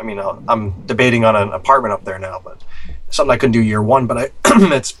now. I'm debating on an apartment up there now, but something I couldn't do year one. But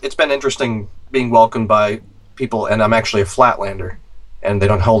it's been interesting being welcomed by people, and I'm actually a Flatlander, and they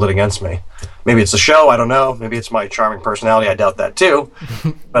don't hold it against me. Maybe it's the show, I don't know. Maybe it's my charming personality, I doubt that too.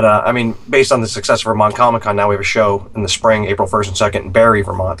 But based on the success of Vermont Comic Con, now we have a show in the spring, April 1st and 2nd in Barrie,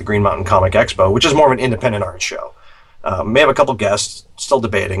 Vermont, the Green Mountain Comic Expo, which is more of an independent art show. May have a couple guests, still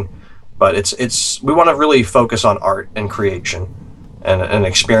debating, but we want to really focus on art and creation and an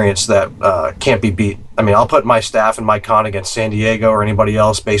experience that can't be beat. I mean, I'll put my staff and my con against San Diego or anybody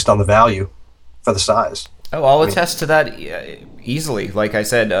else based on the value for the size. Oh, I'll attest to that easily. Like I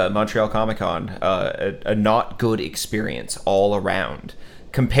said, Montreal Comic Con, a not good experience all around.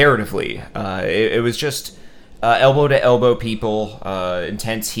 Comparatively, it was just elbow to elbow people,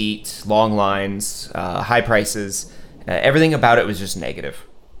 intense heat, long lines, high prices. Everything about it was just negative.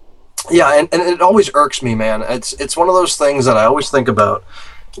 Yeah, and it always irks me, man. It's one of those things that I always think about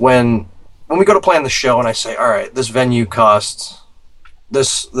when we go to plan the show and I say, all right, this venue costs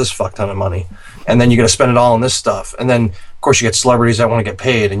this fuck ton of money, and then you got to spend it all on this stuff, and then of course you get celebrities that want to get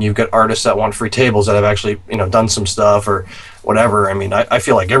paid, and you've got artists that want free tables that have actually done some stuff or whatever. I mean, I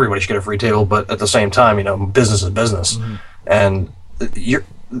feel like everybody should get a free table, but at the same time, business is business, and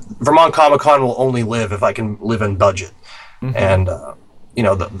Vermont Comic Con will only live if I can live in budget, and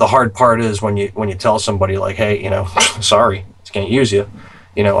the hard part is when you tell somebody like, hey, sorry, can't use you,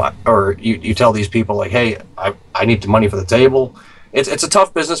 or you tell these people like, hey, I need the money for the table. It's a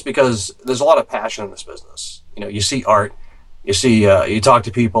tough business because there's a lot of passion in this business. You see art, you talk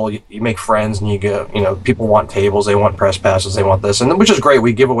to people, you make friends, and you go, people want tables, they want press passes, they want this, and which is great.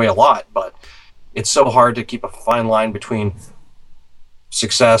 We give away a lot, but it's so hard to keep a fine line between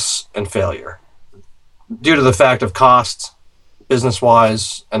success and failure due to the fact of costs,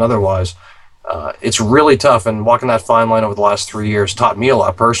 business-wise and otherwise. It's really tough, and walking that fine line over the last 3 years taught me a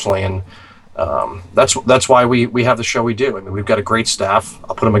lot personally, and that's why we have the show we do. I mean, we've got a great staff.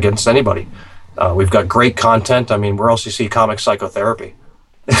 I'll put them against anybody. We've got great content. I mean, we're LCC Comic Psychotherapy.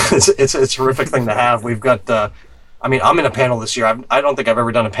 it's a terrific thing to have. We've got, I'm in a panel this year. I don't think I've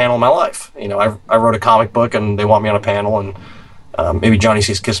ever done a panel in my life. I wrote a comic book, and they want me on a panel, and maybe Johnny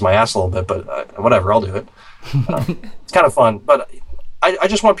C's kissed my ass a little bit, but whatever, I'll do it. It's kind of fun, but I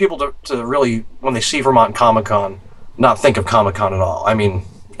just want people to really, when they see Vermont Comic Con, not think of Comic Con at all. I mean,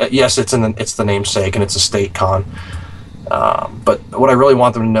 yes, it's the namesake and it's a state con, but what I really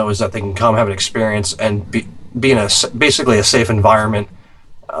want them to know is that they can come have an experience and be in basically a safe environment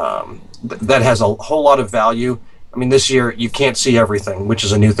that has a whole lot of value. I mean, this year you can't see everything, which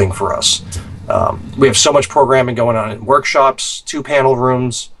is a new thing for us. We have so much programming going on in workshops, 2 panel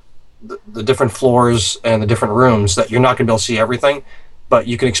rooms, the different floors and the different rooms that you're not going to be able to see everything, but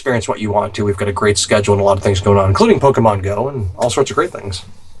you can experience what you want to. We've got a great schedule and a lot of things going on, including Pokemon Go and all sorts of great things.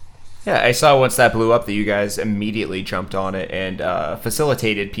 Yeah, I saw once that blew up that you guys immediately jumped on it and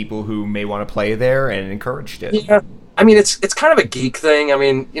facilitated people who may want to play there and encouraged it. Yeah, I mean, it's kind of a geek thing. I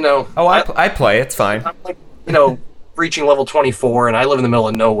mean, Oh, I play. It's fine. I'm like, reaching level 24, and I live in the middle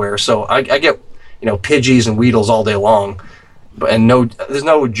of nowhere, so I get, Pidgeys and Weedles all day long. And there's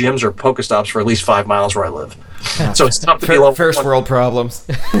no gyms or Pokestops for at least 5 miles where I live. So it's tough to be level first world problems.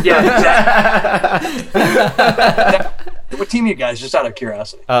 Yeah, exactly. What team are you guys, just out of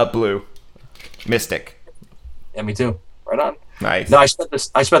curiosity? Blue. Mystic. Yeah, me too. Right on. Nice. No, I spent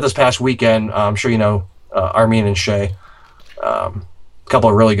this past weekend, I'm sure you know Armin and Shay, a couple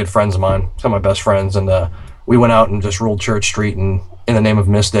of really good friends of mine, some of my best friends, and we went out and just ruled Church Street and in the name of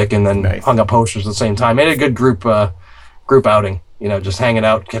Mystic, and then hung up posters at the same time. Made a good group outing, just hanging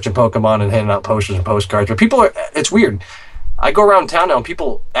out, catching Pokemon and handing out posters and postcards. But it's weird. I go around town now and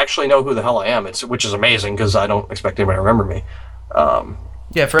people actually know who the hell I am, which is amazing because I don't expect anybody to remember me.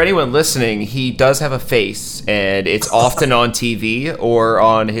 Yeah, for anyone listening, he does have a face, and it's often on TV or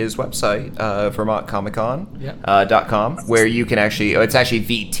on his website, VermontComicCon.com, where you can it's actually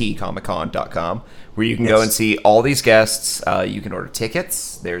VTComicCon.com, where you can go and see all these guests. You can order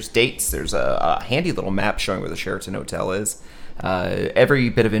tickets. There's dates. There's a handy little map showing where the Sheraton Hotel is. Every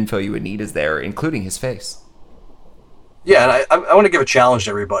bit of info you would need is there, including his face. Yeah, and I want to give a challenge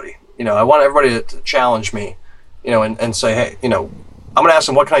to everybody. I want everybody to challenge me, and say, hey, I'm going to ask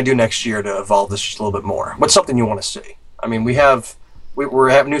them, what can I do next year to evolve this just a little bit more? What's something you want to see? I mean, we're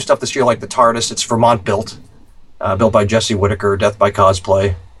having new stuff this year, like the TARDIS. It's Vermont built by Jesse Whitaker, Death by Cosplay,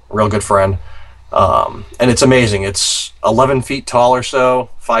 a real good friend. And it's amazing. It's 11 feet tall or so,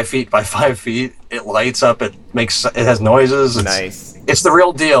 5 feet by 5 feet. It lights up. It has noises. Nice. It's the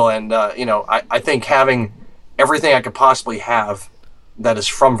real deal. And, I think having everything I could possibly have that is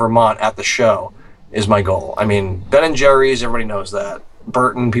from Vermont at the show is my goal. I mean, Ben & Jerry's, everybody knows that.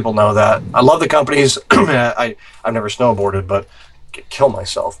 Burton, people know that. I love the companies. I've never snowboarded, but kill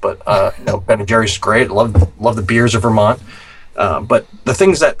myself. But Ben & Jerry's is great. Love the beers of Vermont. But the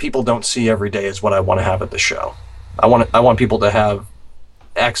things that people don't see every day is what I want to have at the show. I want people to have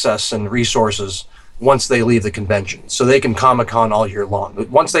access and resources once they leave the convention, so they can Comic-Con all year long.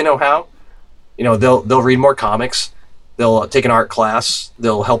 Once they know how, they'll read more comics. They'll take an art class.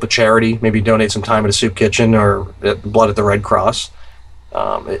 They'll help a charity, maybe donate some time at a soup kitchen or blood at the Red Cross.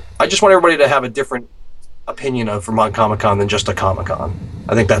 I just want everybody to have a different opinion of Vermont Comic Con than just a Comic Con.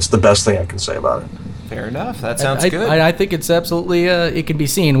 I think that's the best thing I can say about it. Fair enough. That sounds good. I think it's absolutely, it can be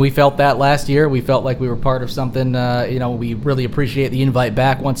seen. We felt that last year. We felt like we were part of something. We really appreciate the invite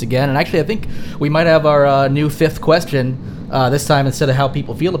back once again. And actually, I think we might have our new 5th question this time. Instead of how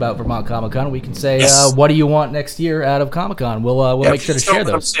people feel about Vermont Comic Con, we can say, Yes. What do you want next year out of Comic Con? We'll make sure to share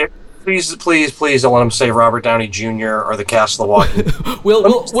those. Please don't let them say Robert Downey Jr. or the cast of The Walking Dead. We'll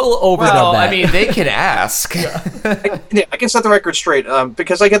overdub Well, that. I mean, they can ask. Yeah, I can set the record straight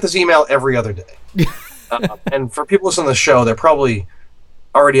because I get this email every other day. And for people listening to the show, they're probably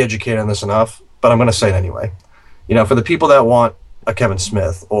already educated on this enough, but I'm going to say it anyway. For the people that want a Kevin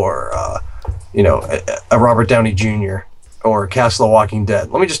Smith or, a Robert Downey Jr. or cast of The Walking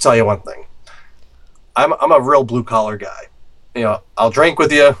Dead, let me just tell you one thing. I'm a real blue-collar guy. I'll drink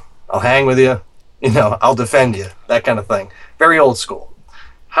with you. I'll hang with you. I'll defend you. That kind of thing. Very old school.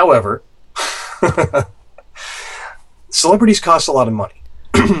 However, celebrities cost a lot of money.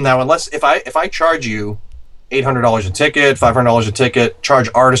 Now, if I charge you $800 a ticket, $500 a ticket, charge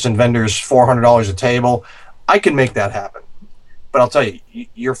artists and vendors $400 a table, I can make that happen. But I'll tell you,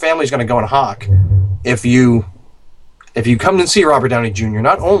 your family's going to go in hock if you come and see Robert Downey Jr.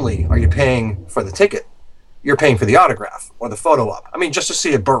 Not only are you paying for the ticket, you're paying for the autograph or the photo op. I mean, just to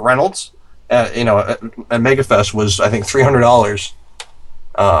see a Burt Reynolds, at MegaFest was, I think, $300.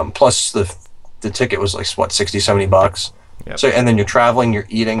 Plus the ticket was like, what, $60-$70. Yep. So, and then you're traveling, you're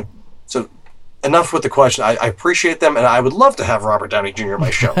eating. So enough with the question. I appreciate them, and I would love to have Robert Downey Jr. on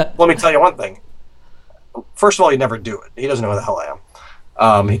my show. Let me tell you one thing. First of all, he'd never do it. He doesn't know who the hell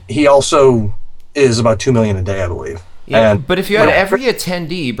I am. He also is about $2 million a day, I believe. Yeah, And but if you had every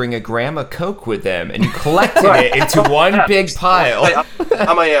attendee bring a gram of Coke with them and you collected it into one big pile.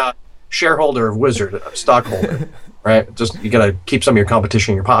 I'm a shareholder of Wizard, a stockholder, right? Just you gotta keep some of your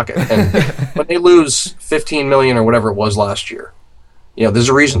competition in your pocket. And when they lose $15 million or whatever it was last year, there's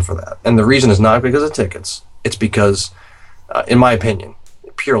a reason for that. And the reason is not because of tickets. It's because, in my opinion,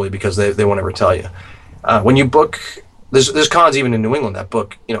 purely because they won't ever tell you. When you book, there's cons even in New England that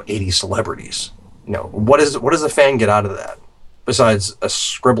book 80 celebrities. What does the fan get out of that besides a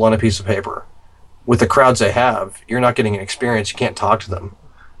scribble on a piece of paper? With the crowds they have, you're not getting an experience. You can't talk to them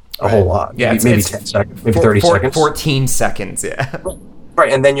a whole lot. Yeah, maybe 10 seconds, maybe 30 seconds. 14 seconds, yeah.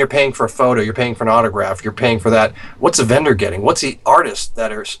 Right, and then you're paying for a photo, you're paying for an autograph, you're paying for that. What's the vendor getting? What's the artist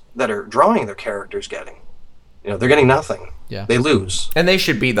that are drawing their characters getting? They're getting nothing. Yeah. They lose. And they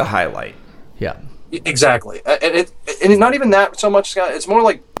should be the highlight. Yeah. Exactly. And it's not even that so much, Scott. It's more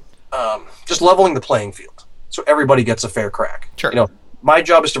like just leveling the playing field so everybody gets a fair crack. Sure. My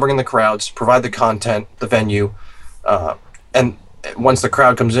job is to bring in the crowds, provide the content, the venue, and once the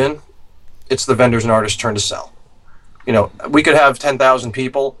crowd comes in, it's the vendors and artists' turn to sell. We could have 10,000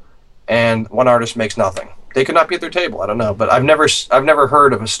 people, and one artist makes nothing. They could not be at their table. I don't know, but I've never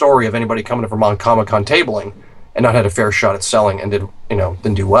heard of a story of anybody coming to Vermont Comic Con tabling and not had a fair shot at selling and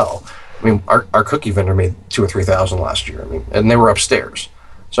didn't do well. I mean, our cookie vendor made $2,000 or $3,000 last year. I mean, and they were upstairs.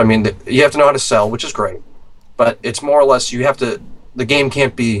 So I mean, you have to know how to sell, which is great, but it's more or less the game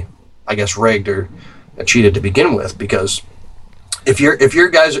can't be, I guess, rigged or cheated to begin with, because if you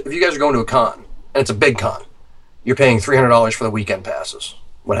guys are going to a con and it's a big con, you're paying $300 for the weekend passes,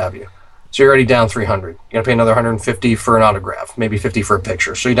 what have you. So you're already down $300. You're gonna pay another $150 for an autograph, maybe $50 for a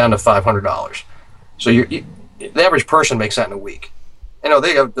picture. So you're down to $500. So the average person makes that in a week.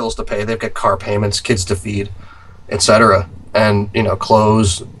 They have bills to pay. They've got car payments, kids to feed, etc. And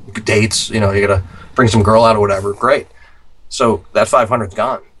clothes, dates. You gotta bring some girl out or whatever. Great. So that $500's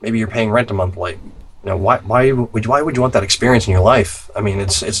gone. Maybe you're paying rent a month late. Why would you want that experience in your life? I mean, it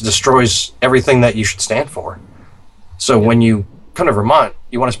destroys everything that you should stand for. So when you come to Vermont,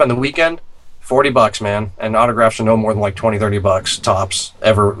 you want to spend the weekend, $40, man, and autographs are no more than like $20-$30 tops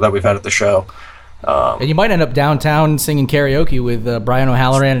ever that we've had at the show. And you might end up downtown singing karaoke with Brian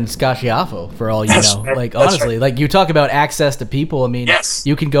O'Halloran and Scott Schiaffo, for all you know. Like, honestly, like, you talk about access to people. I mean, yes.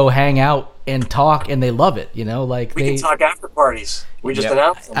 You can go hang out and talk, and they love it. Like, we can talk after parties. We just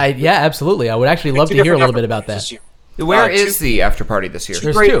announced them. Yeah, absolutely. I would actually love to hear a little bit about that. Where is the after party this year?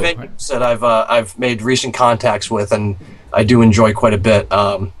 There's great two. venues that I've made recent contacts with, and I do enjoy quite a bit.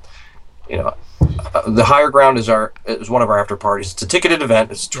 The Higher Ground is one of our after parties. It's a ticketed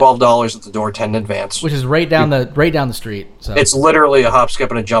event. It's $12 at the door, 10 in advance. Which is right down the street. So. It's literally a hop, skip,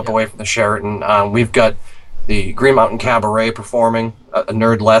 and a jump away from the Sheraton. We've got the Green Mountain Cabaret performing, a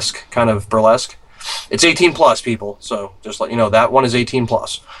nerd-lesque kind of burlesque. It's 18 plus, people. So just let you know, that one is 18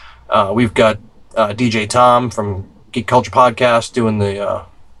 plus. We've got DJ Tom from Geek Culture Podcast doing the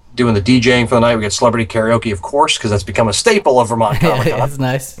DJing for the night. We got celebrity karaoke, of course, because that's become a staple of Vermont Comic Con. That's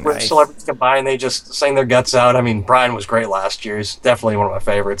nice. Where celebrities combine, they just sing their guts out. I mean, Brian was great last year. He's definitely one of my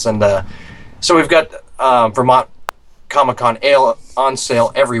favorites. And So we've got Vermont Comic-Con ale on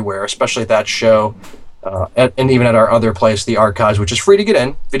sale everywhere, especially at that show, and even at our other place, the Archives, which is free to get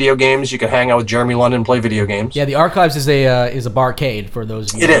in. Video games, you can hang out with Jeremy London and play video games. Yeah, the Archives is a barcade for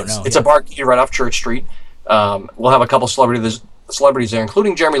those of you who don't know. It's a barcade right off Church Street. We'll have a couple celebrities there,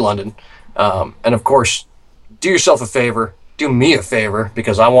 including Jeremy London. And of course, do yourself a favor, do me a favor,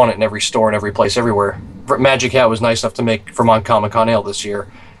 because I want it in every store and every place everywhere. Magic Hat was nice enough to make Vermont Comic-Con ale this year,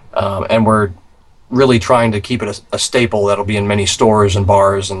 and we're really trying to keep it a staple that'll be in many stores and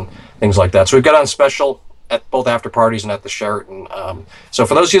bars and things like that. So we've got on special at both after parties and at the Sheraton. So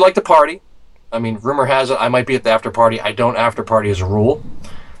for those of you who like to party, I mean, rumor has it I might be at the after party. I don't after party as a rule,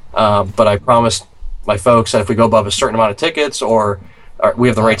 but I promised my folks that if we go above a certain amount of tickets or we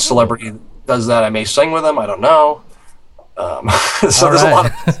have the right celebrity that does that, I may sing with them. I don't know. So there's a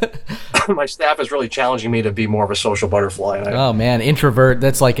lot of my staff is really challenging me to be more of a social butterfly. And oh man, introvert.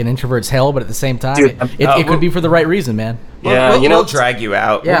 That's like an introvert's hell, but at the same time, dude, it could be for the right reason, man. Yeah, we'll drag you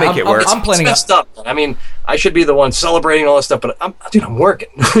out. Yeah, we'll make it work. I'm planning on stuff. I mean, I should be the one celebrating all this stuff, but I'm working.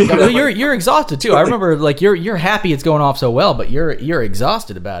 You're exhausted too. I remember like you're happy it's going off so well, but you're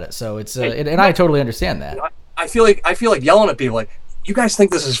exhausted about it. So it's and I totally understand that. I feel like yelling at people like, you guys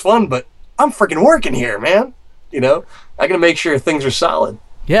think this is fun, but I'm freaking working here, man. I gotta make sure things are solid.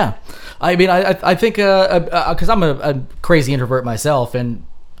 Yeah, I mean, I think because I'm a crazy introvert myself, and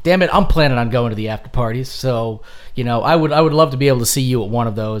damn it, I'm planning on going to the after parties. So I would love to be able to see you at one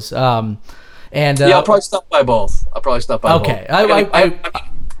of those. And I'll probably stop by both. Okay,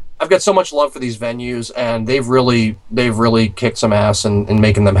 I've got so much love for these venues, and they've really kicked some ass in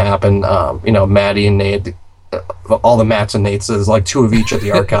making them happen. Maddie and Nate, all the Matts and Nates. There's like two of each at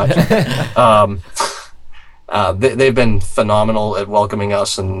the Archive. They've been phenomenal at welcoming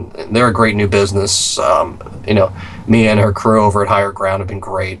us, and they're a great new business. Me and her crew over at Higher Ground have been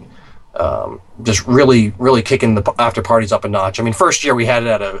great. Just really, really kicking the after parties up a notch. I mean, first year we had it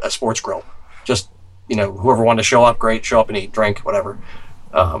at a sports grill. Just, whoever wanted to show up, great, show up and eat, drink, whatever.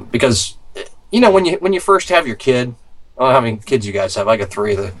 Because, when you first have your kid, I don't know how many kids you guys have. I got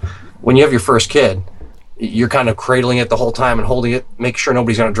 3. When you have your first kid, you're kind of cradling it the whole time and holding it, make sure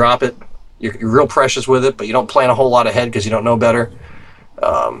nobody's going to drop it. You're real precious with it, but you don't plan a whole lot ahead because you don't know better.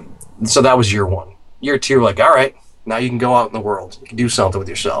 So that was year 1. Year 2, like, all right, now you can go out in the world. You can do something with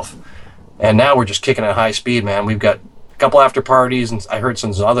yourself. And now we're just kicking at high speed, man. We've got a couple after parties, and I heard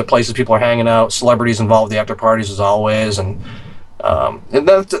some other places people are hanging out. Celebrities involved with the after parties as always, and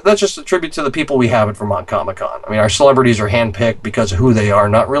that's just a tribute to the people we have at Vermont Comic-Con. I mean, our celebrities are handpicked because of who they are,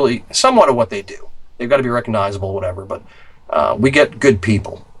 not really somewhat of what they do. They've got to be recognizable, whatever, but we get good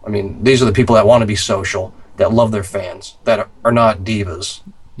people. I mean, these are the people that want to be social, that love their fans, that are not divas,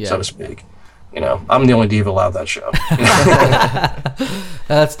 so to speak. I'm the only diva allowed that show.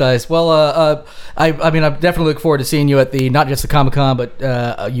 That's nice. Well, I mean, I definitely look forward to seeing you at not just the Comic-Con,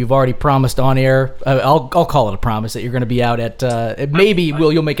 but you've already promised on air. I'll call it a promise that you're going to be out at. Maybe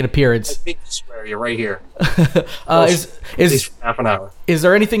you'll make an appearance. I swear you're right here. Is half an hour. Is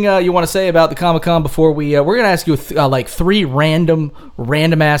there anything you want to say about the Comic-Con before we're going to ask you like 3 random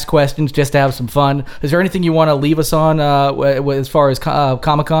ass questions just to have some fun? Is there anything you want to leave us on as far as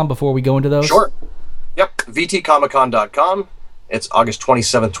Comic-Con before we go into those? Sure. Yep. VTComicCon.com. It's August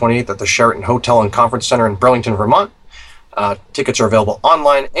 27th, 28th at the Sheraton Hotel and Conference Center in Burlington, Vermont. Tickets are available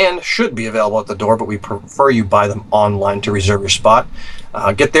online and should be available at the door, but we prefer you buy them online to reserve your spot.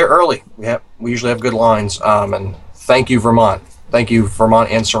 Get there early. We usually have good lines. And thank you, Vermont. Thank you,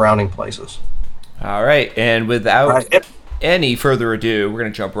 Vermont and surrounding places. All right. And without any further ado, we're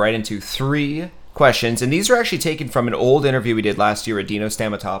going to jump right into 3 questions. And these are actually taken from an old interview we did last year with Dino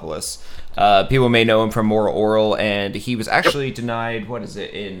Stamatopoulos. People may know him from More Oral, and he was actually denied,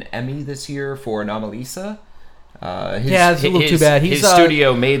 an Emmy this year for Anomalisa. It's a little too bad. His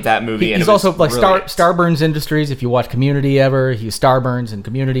studio made that movie. He's also like Starburns Industries. If you watch Community ever, he's Starburns and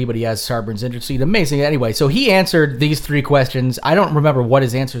Community, but he has Starburns Industries. Amazing. Anyway, so he answered these 3 questions. I don't remember what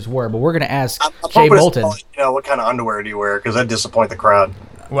his answers were, but we're going to ask Jay Moulton. What kind of underwear do you wear? Because that'd disappoint the crowd.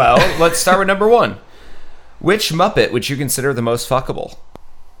 Well, let's start with number 1. Which Muppet would you consider the most fuckable?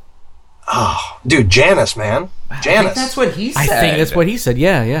 Oh, dude, Janice, man. Janice. I think that's what he said. I think that's what he said,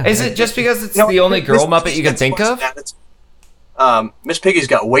 yeah. Is it just because it's the only girl Muppet you can think of? Miss Piggy's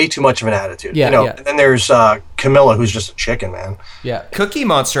got way too much of an attitude. Yeah. And then there's Camilla, who's just a chicken, man. Yeah. Cookie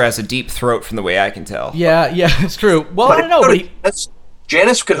Monster has a deep throat from the way I can tell. Yeah, it's true. Well, I don't know. But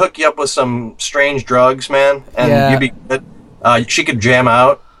Janice could hook you up with some strange drugs, man, and you'd be good. She could jam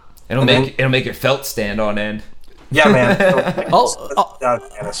out. It'll make your felt stand on end. Yeah, man.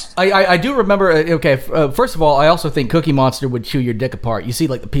 I do remember. Okay, first of all, I also think Cookie Monster would chew your dick apart. You see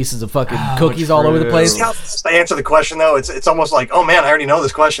like the pieces of fucking cookies all over the place. See how fast I answer the question though? It's almost like, oh man, I already know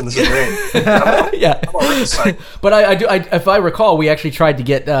this question. This is great. Yeah. But I do. If I recall, we actually tried to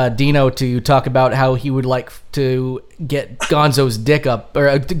get Dino to talk about how he would like to get Gonzo's dick up,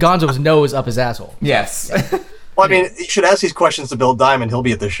 or Gonzo's nose up his asshole. Yes. Well, I mean, you should ask these questions to Bill Diamond. He'll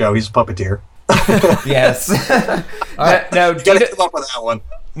be at the show. He's a puppeteer. Yes. All right. Now, you gotta come up with that one.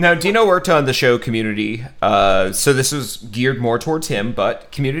 Now, Dino worked on the show Community, so this was geared more towards him,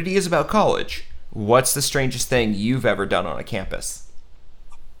 but Community is about college. What's the strangest thing you've ever done on a campus?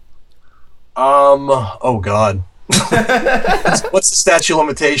 Oh God. What's the statute of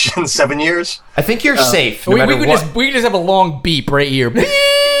limitations? 7 years? I think you're safe. No we matter could what. we could just have a long beep right here, beep,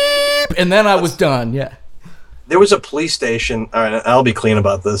 and then I was done. Yeah. There was a police station. All right, I'll be clean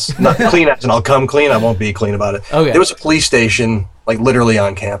about this. Not clean as in I'll come clean. I won't be clean about it. Okay. There was a police station, like literally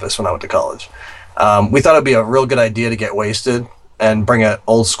on campus when I went to college. We thought it'd be a real good idea to get wasted and bring an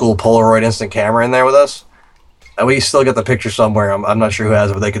old school Polaroid instant camera in there with us. And we still got the picture somewhere. I'm not sure who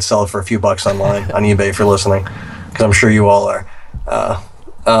has it, but they could sell it for a few bucks online on eBay if you're listening, because I'm sure you all are.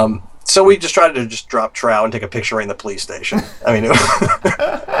 So we just tried to just drop trow and take a picture right in the police station. I mean,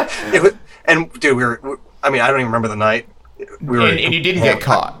 it was, and dude, I don't even remember the night. And you didn't get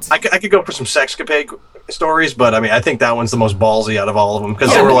caught. I could go for some sexcapade stories, but I mean, I think that one's the most ballsy out of all of them,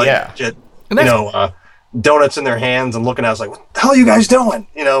 because they were like, legit, donuts in their hands and looking at us like, what the hell are you guys doing?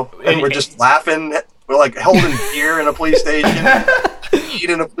 And we're just laughing. We're like holding beer in a police station,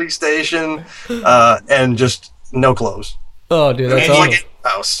 eating in a police station, and just no clothes. Oh, dude, that's awesome. Like a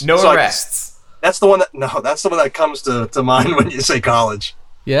house. No arrests. That's the one that comes to mind when you say college.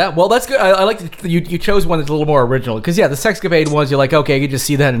 Yeah, well, that's good. I like that you chose one that's a little more original, because the sexcapade ones, you're like, okay, you just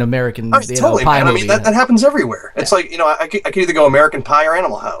see that in American totally, Pie man. movie. I mean, that happens everywhere. It's like, I could either go American Pie or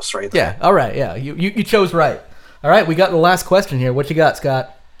Animal House, right there. Yeah, all right, yeah, you chose right. All right, we got the last question here. What you got,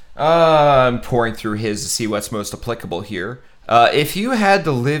 Scott? I'm pouring through his to see what's most applicable here. If you had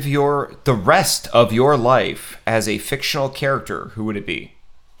to live the rest of your life as a fictional character, who would it be?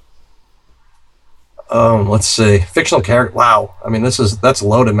 Let's see. Fictional character. Wow. I mean, that's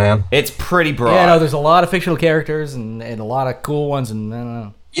loaded, man. It's pretty broad. Yeah, no, there's a lot of fictional characters and a lot of cool ones, and I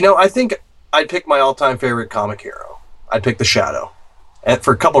don't know. I think I'd pick my all-time favorite comic hero. I'd pick the Shadow, and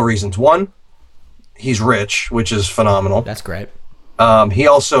for a couple of reasons. One, he's rich, which is phenomenal. That's great. He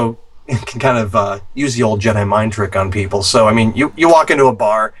also can kind of use the old Jedi mind trick on people. So, I mean, you walk into a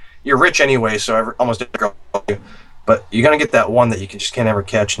bar, you're rich anyway, so almost every girl will you. But you're going to get that one that you just can't ever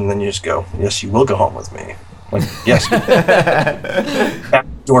catch, and then you just go, yes, you will go home with me. Like, yes.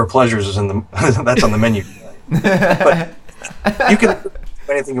 Outdoor pleasures is that's on the menu. But you can do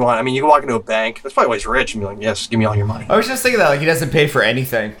anything you want. I mean, you can walk into a bank. That's probably why he's rich and be like, yes, give me all your money. I was just thinking that, like, he doesn't pay for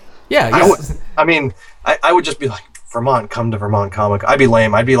anything. Yeah. I would just be like, Vermont, come to Vermont Comic. I'd be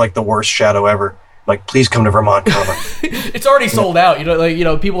lame. I'd be like the worst Shadow ever. Like, please come to Vermont Comic. It's already sold out.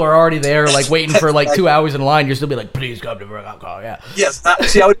 People are already there, like waiting for like 2 hours in line. You're still be like, please come to Vermont Comic. Yeah. Yes.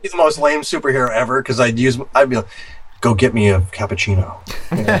 I would be the most lame superhero ever, because I'd be like, go get me a cappuccino.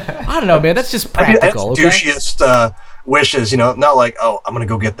 I don't know, man. That's just practical. That's douchiest wishes. Not like, oh, I'm gonna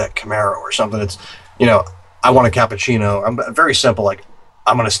go get that Camaro or something. It's, I want a cappuccino. I'm very simple. Like,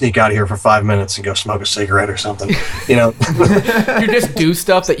 I'm going to sneak out of here for 5 minutes and go smoke a cigarette or something, You just do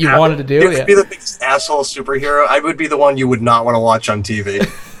stuff that you wanted to do. You'd be the biggest asshole superhero. I would be the one you would not want to watch on TV.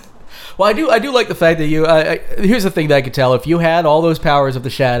 Well, I do like the fact that you, here's the thing that I could tell. If you had all those powers of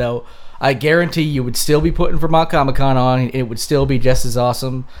the Shadow, I guarantee you would still be putting Vermont Comic Con on, and it would still be just as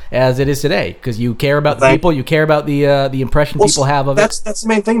awesome as it is today, because you care about the people, you care about the impression people have of it. That's the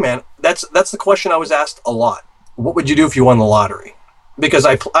main thing, man. That's the question I was asked a lot. What would you do if you won the lottery? Because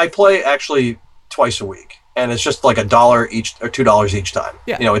I play actually twice a week, and it's just like $1 each or $2 each time.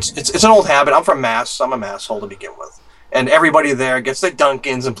 Yeah. It's an old habit. I'm from Mass. I'm a Mass hole to begin with, and everybody there gets their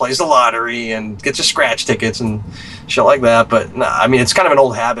Dunkins and plays the lottery and gets their scratch tickets and shit like that. But nah, I mean, it's kind of an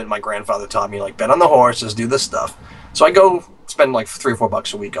old habit. My grandfather taught me, like, bet on the horses, do this stuff. So I go spend like $3 or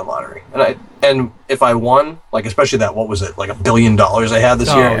 $4 a week on lottery, and if I won, like, especially that, what was it, like $1 billion I had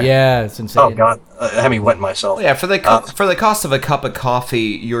this year? Oh yeah, it's insane. Oh god, it had me wetting myself. Yeah, for the cost of a cup of coffee,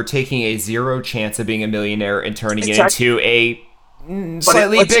 you're taking a 0 chance of being a millionaire and turning it into a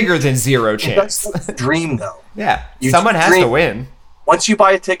slightly bigger than 0 chance. That's the dream, though. Yeah, someone has to win. Once you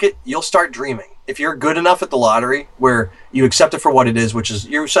buy a ticket, you'll start dreaming. If you're good enough at the lottery where you accept it for what it is, which is,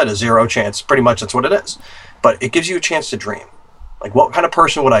 you said, a 0 chance, pretty much that's what it is. But it gives you a chance to dream. Like, what kind of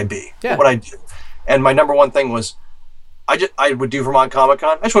person would I be? Yeah. What would I do? And my number one thing was, I would do Vermont Comic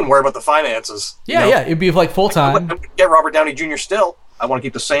Con. I just wouldn't worry about the finances. Yeah, yeah, it'd be like full time. I would get Robert Downey Jr. still. I want to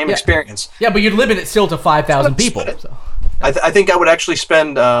keep the same experience. Yeah, but you'd limit it still to 5,000 people. So. I think I would actually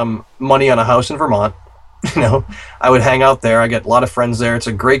spend money on a house in Vermont. I would hang out there. I get a lot of friends there. It's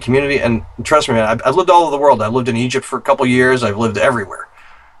a great community, and trust me, man, I've lived all over the world. I've lived in Egypt for a couple years. I've lived everywhere.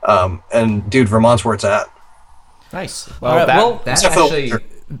 And dude, Vermont's where it's at. Nice. Well, that actually.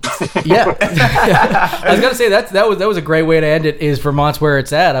 Yeah. I was gonna say that was a great way to end it. Is Vermont's where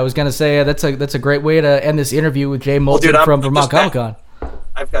it's at? I was gonna say that's a great way to end this interview with Jay Moulton from Vermont Comic Con.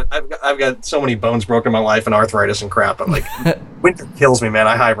 I've got so many bones broken in my life and arthritis and crap. I'm like, winter kills me, man.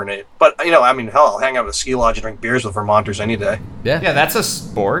 I hibernate. But hell, I'll hang out at a ski lodge and drink beers with Vermonters any day. Yeah, that's a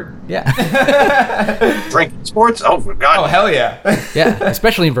sport. Yeah. Drinking sports? Oh god. Oh hell yeah. Yeah,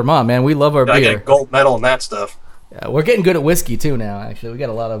 especially in Vermont, man. We love our beer. I get a gold medal and that stuff. Yeah, we're getting good at whiskey too now. Actually, we got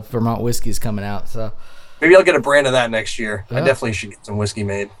a lot of Vermont whiskeys coming out. So maybe I'll get a brand of that next year. Yeah. I definitely should get some whiskey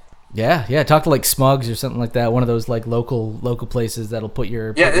made. Yeah. Talk to like Smugs or something like that. One of those like local places that'll put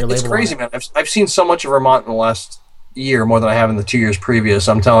your it's crazy, man. I've seen so much of Vermont in the last year, more than I have in the 2 years previous.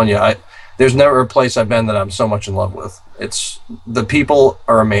 I'm telling you, there's never a place I've been that I'm so much in love with. It's the people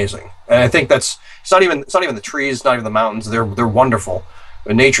are amazing, and I think it's not even the trees, not even the mountains. They're wonderful.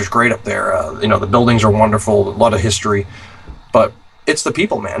 Nature's great up there. The buildings are wonderful. A lot of history, but it's the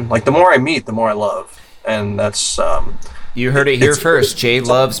people, man. Like the more I meet, the more I love, and that's. You heard it here first. Jay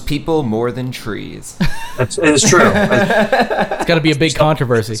loves people more than trees. It is true. It's got to be a big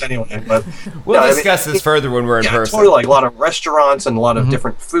controversy. Anyway, but we'll discuss this further when we're in person. Totally, like a lot of restaurants and a lot of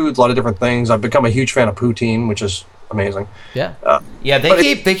different foods, a lot of different things. I've become a huge fan of poutine, which is amazing. Yeah.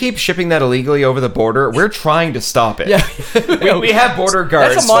 They keep shipping that illegally over the border. We're trying to stop it. Yeah. we have border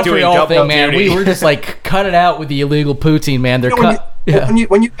guards. That's a Montreal doing thing, man. duty. We were just like cut it out with the illegal poutine, man. They're cut.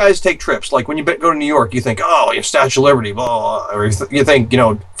 When you guys take trips, like when you go to New York, you think, oh, Statue of Liberty, blah, blah, blah. Or you think,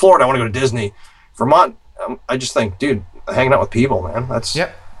 Florida, I want to go to Disney. Vermont, I just think, dude, hanging out with people, man. That's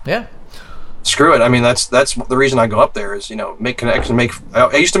yeah. Screw it. I mean, that's the reason I go up there is make connections.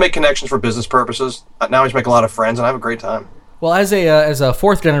 I used to make connections for business purposes. Now I just make a lot of friends and I have a great time. Well, as a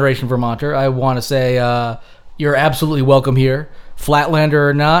fourth generation Vermonter, I want to say you're absolutely welcome here. Flatlander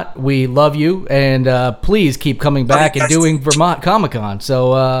or not, we love you, and please keep coming back and doing Vermont Comic Con.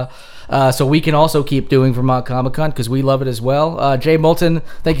 So we can also keep doing Vermont Comic Con because we love it as well. Jay Moulton,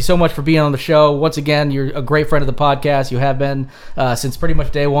 thank you so much for being on the show. Once again, you're a great friend of the podcast. You have been since pretty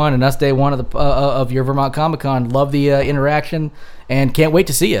much day one, and us day one of your Vermont Comic Con. Love the interaction, and can't wait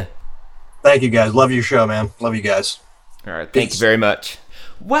to see you. Thank you, guys. Love your show, man. Love you guys. All right, thank you very much.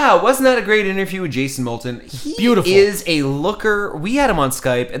 Wow, wasn't that a great interview with Jason Moulton? He Beautiful. Is a looker. We had him on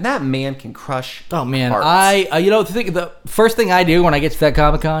Skype, and that man can crush. Oh man, hearts. the first thing I do when I get to that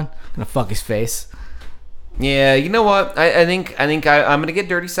Comic Con, I'm gonna fuck his face. Yeah, you know what? I think I'm gonna get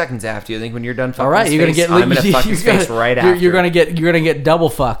 30 seconds after you. I think when you're done fucking all right, his you're face, gonna get. I'm gonna fuck his face right after. You're gonna get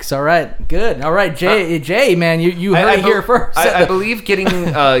double fucks. All right, good. All right, Jay, man, you heard it here first. I believe getting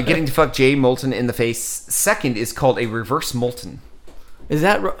to fuck Jay Moulton in the face second is called a reverse Moulton. Is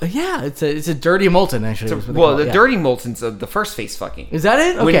that yeah? It's a dirty Moulton actually. Dirty Moulton's the first face fucking. Is that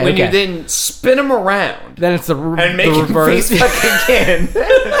it? Okay. When you then spin him around, then it's and make him face fuck again.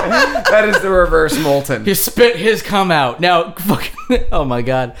 That is the reverse Moulton. You spit his cum out. Now, fucking. Oh my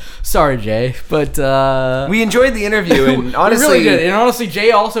god. Sorry, Jay, but we enjoyed the interview, and honestly, we really did. And honestly,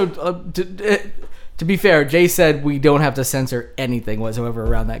 Jay also. To be fair, Jay said we don't have to censor anything whatsoever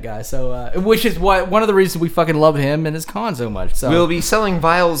around that guy. So, which is why one of the reasons we fucking love him and his con so much. So we'll be selling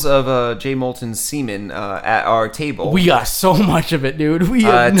vials of Jay Moulton's semen at our table. We got so much of it, dude. We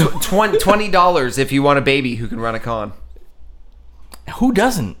have $20 if you want a baby who can run a con. Who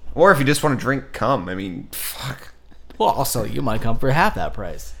doesn't? Or if you just want to drink cum. I mean, fuck. Well, I'll sell you my cum for half that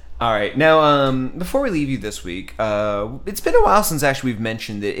price. All right. Now, before we leave you this week, it's been a while since actually we've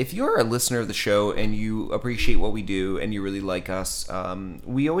mentioned that if you're a listener of the show and you appreciate what we do and you really like us,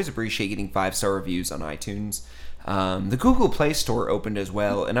 we always appreciate getting 5-star reviews on iTunes. The Google Play Store opened as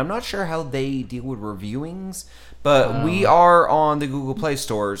well, and I'm not sure how they deal with reviewings, but we are on the Google Play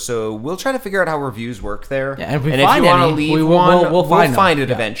Store, so we'll try to figure out how reviews work there. Yeah, and if you want to leave one, we'll find it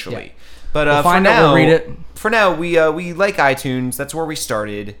yeah, eventually. Yeah. But we'll read it. For now, we like iTunes. That's where we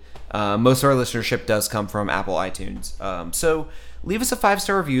started. Most of our listenership does come from Apple iTunes. So leave us a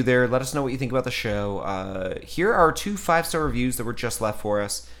 5-star review there. Let us know what you think about the show. Here are 2 5-star reviews that were just left for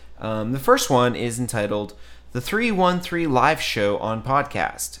us. The first one is entitled The 313 Live Show on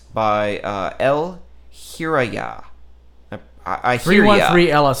Podcast by El Hiraya. I hear ya. 313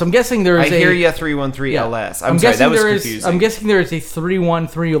 LS. I'm guessing there is I hear ya 313 LS. I'm sorry, that was confusing. I'm guessing there is a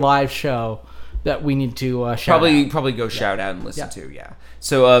 313 live show that we need to shout out. Probably go shout out and listen to. Yeah.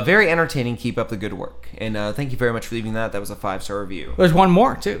 So very entertaining. Keep up the good work, and thank you very much for leaving that. That was a 5-star review. There's one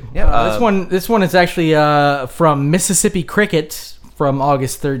more too. Yeah. This one is actually from Mississippi Cricket from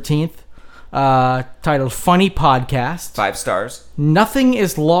August 13th, titled "Funny Podcast." 5 stars. Nothing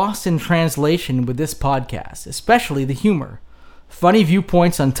is lost in translation with this podcast, especially the humor. Funny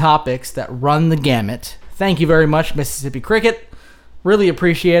viewpoints on topics that run the gamut. Thank you very much, Mississippi Cricket. Really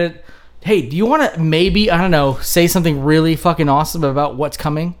appreciate it. Hey, do you want to maybe, I don't know, say something really fucking awesome about what's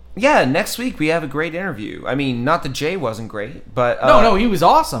coming? Yeah, next week we have a great interview. I mean, not that Jay wasn't great, but... No, he was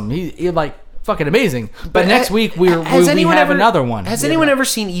awesome. He like, fucking amazing. But next week we have another one. Has anyone ever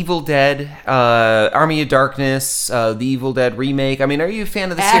seen Evil Dead, Army of Darkness, the Evil Dead remake? I mean, are you a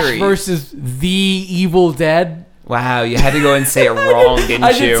fan of the series? Ash versus the Evil Dead. Wow, you had to go and say it wrong, didn't you?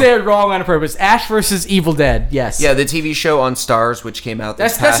 I did say it wrong on purpose. Ash versus Evil Dead, yes. Yeah, the TV show on Stars, which came out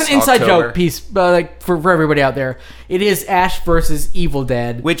this That's past an inside October. joke piece, like for everybody out there. It is Ash versus Evil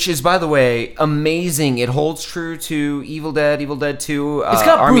Dead. Which is, by the way, amazing. It holds true to Evil Dead 2, it's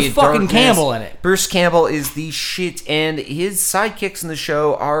got Army Bruce of fucking Darkness. Campbell in it. Bruce Campbell is the shit, and his sidekicks in the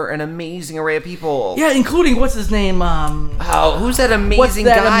show are an amazing array of people. Yeah, including, what's his name? Oh, who's that amazing what's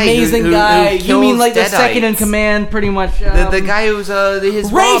that guy? amazing who guy? You mean like the Deadites? second in command, pretty much? The guy who's his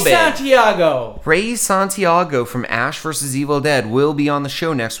Ray Robin. Santiago. Ray Santiago from Ash vs. Evil Dead will be on the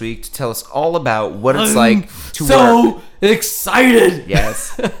show next week to tell us all about what it's like to work. Excited.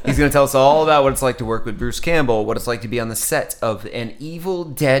 Yes. He's going to tell us all about what it's like to work with Bruce Campbell, what it's like to be on the set of an Evil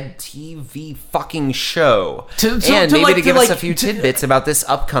Dead TV fucking show. To give us a few tidbits about this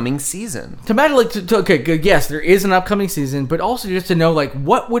upcoming season. Yes, there is an upcoming season, but also just to know, like,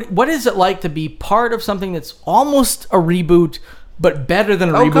 what is it like to be part of something that's almost a reboot, but better than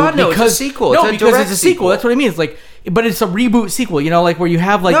a reboot? God, no, it's a sequel. No, it's because direct it's a sequel. That's what I mean. It's like, but it's a reboot sequel, you know, like where you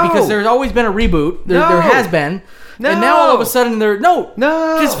have, like, because there's always been a reboot. There has been. No. And now all of a sudden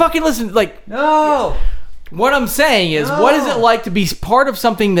just fucking listen. Like, no. What I'm saying is, what is it like to be part of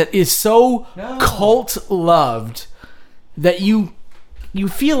something that is so cult loved that you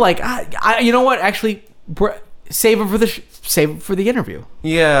feel like, you know what? Actually, save it for the interview.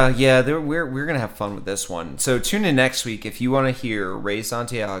 Yeah. We're gonna have fun with this one. So tune in next week if you want to hear Ray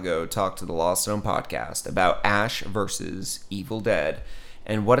Santiago talk to the Lost Zone podcast about Ash versus Evil Dead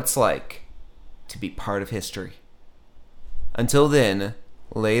and what it's like to be part of history. Until then,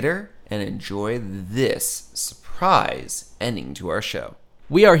 later, and enjoy this surprise ending to our show.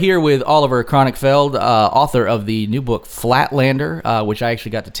 We are here with Oliver Kranichfeld, author of the new book Flatlander, which I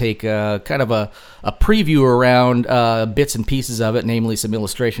actually got to take kind of a preview around bits and pieces of it, namely some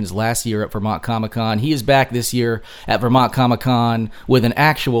illustrations last year at Vermont Comic-Con. He is back this year at Vermont Comic-Con with an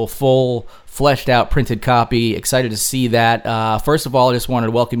actual full, fleshed-out printed copy. Excited to see that. First of all, I just wanted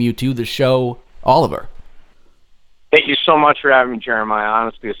to welcome you to the show, Oliver. Thank you so much for having me, Jeremiah.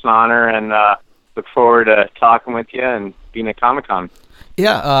 Honestly, it's an honor, and look forward to talking with you and being at Comic-Con.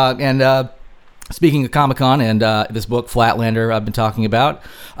 Yeah, and speaking of Comic-Con and this book, Flatlander, I've been talking about,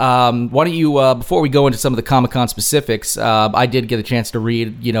 why don't you, before we go into some of the Comic-Con specifics, I did get a chance to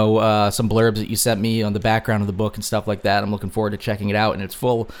read, some blurbs that you sent me on the background of the book and stuff like that. I'm looking forward to checking it out in its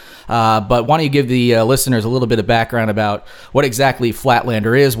full. But why don't you give the listeners a little bit of background about what exactly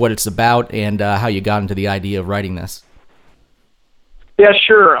Flatlander is, what it's about, and how you got into the idea of writing this? Yeah,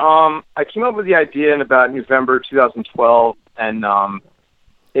 sure. I came up with the idea in about November 2012, and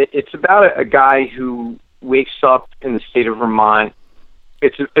it's about a guy who wakes up in the state of Vermont.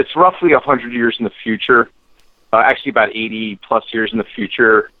 It's roughly 100 years in the future, actually about 80 plus years in the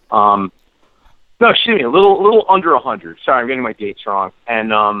future. No, excuse me, a little under 100. Sorry, I'm getting my dates wrong.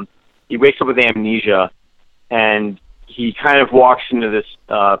 And he wakes up with amnesia, and he kind of walks into this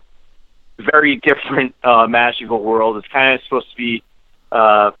very different magical world. It's kind of supposed to be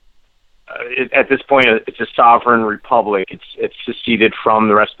at this point, it's a sovereign republic. It's seceded from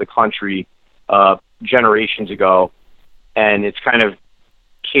the rest of the country generations ago, and it's kind of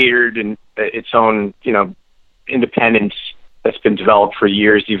catered in its own, independence that's been developed for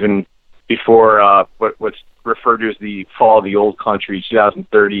years, even before what's referred to as the fall of the old country,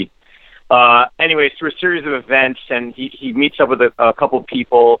 2030. Anyways, through a series of events, and he meets up with a couple of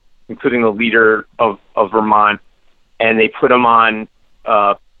people, including the leader of Vermont, and they put him on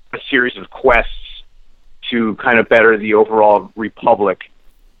a series of quests to kind of better the overall republic.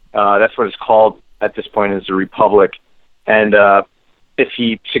 That's what it's called at this point, is the republic. And if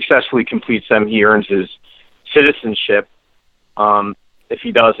he successfully completes them, he earns his citizenship. If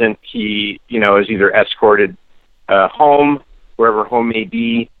he doesn't, he is either escorted home, wherever home may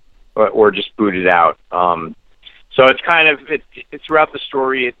be, or just booted out. So it's kind of it's throughout the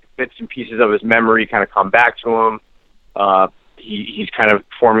story. Bits and pieces of his memory kind of come back to him. He's kind of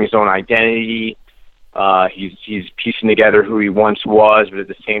forming his own identity. He's piecing together who he once was, but at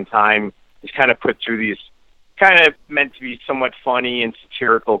the same time, he's kind of put through these kind of meant to be somewhat funny and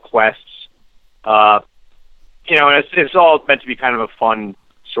satirical quests. And it's all meant to be kind of a fun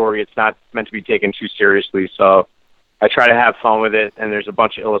story. It's not meant to be taken too seriously. So I try to have fun with it. And there's a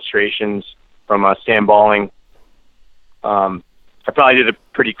bunch of illustrations from Sam Balling. I probably did a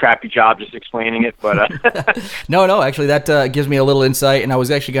pretty crappy job just explaining it, but No, actually that gives me a little insight. And I was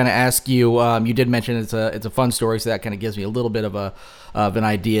actually going to ask you. You did mention it's a fun story, so that kind of gives me a little bit of an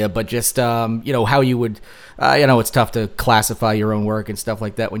idea. But just how you would, it's tough to classify your own work and stuff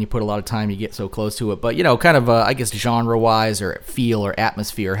like that when you put a lot of time, you get so close to it. But kind of I guess genre wise or feel or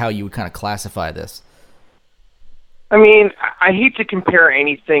atmosphere, how you would kind of classify this. I mean, I hate to compare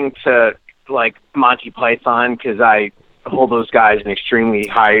anything to like Monty Python because I hold those guys in extremely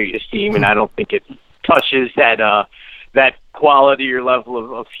high esteem, and I don't think it touches that quality or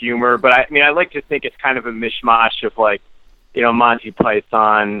level of humor. But I like to think it's kind of a mishmash of like, Monty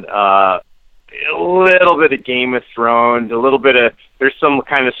Python, a little bit of Game of Thrones, a little bit of there's some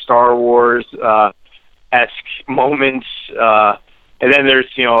kind of Star Wars esque moments, and then there's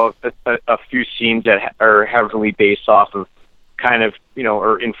a few scenes that are heavily based off of kind of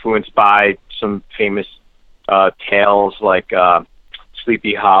or influenced by some famous tales like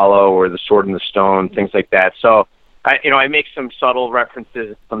Sleepy Hollow or The Sword in the Stone, things like that. So I make some subtle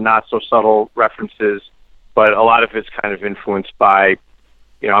references, some not so subtle references, but a lot of it's kind of influenced by,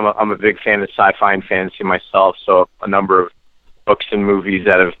 I'm a big fan of sci-fi and fantasy myself. So a number of books and movies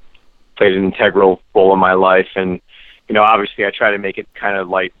that have played an integral role in my life. And, obviously I try to make it kind of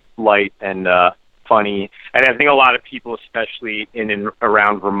light and funny. And I think a lot of people, especially in and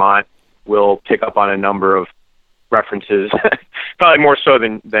around Vermont, will pick up on a number of references, probably more so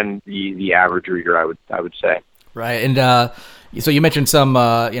than the average reader, I would say. Right, and so you mentioned some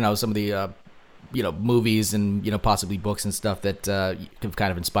some of the movies and possibly books and stuff that have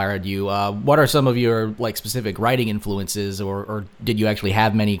kind of inspired you. What are some of your like specific writing influences, or did you actually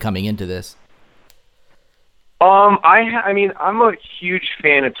have many coming into this? I'm a huge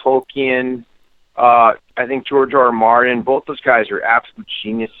fan of Tolkien. I think George R. R. Martin. Both those guys are absolute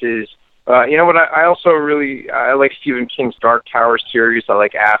geniuses. What I also I like Stephen King's Dark Tower series. I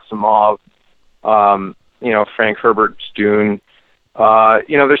like Asimov, Frank Herbert's Dune.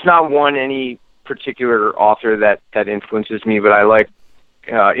 There's not any particular author that influences me, but I like,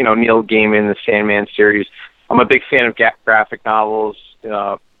 Neil Gaiman, the Sandman series. I'm a big fan of graphic novels.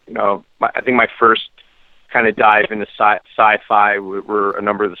 I think my first kind of dive into sci-fi were a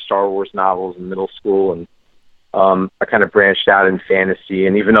number of the Star Wars novels in middle school, and I kind of branched out in fantasy,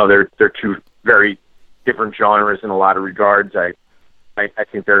 and even though they're two very different genres in a lot of regards, I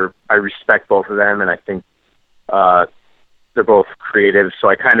think I respect both of them, and I think they're both creative. So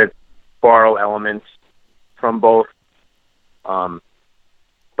I kind of borrow elements from both,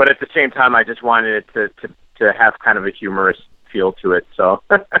 but at the same time, I just wanted it to have kind of a humorous feel to it. So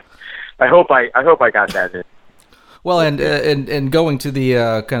I hope I got that in. Well, and going to the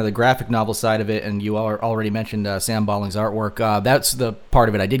kind of the graphic novel side of it, and you already mentioned Sam Balling's artwork. That's the part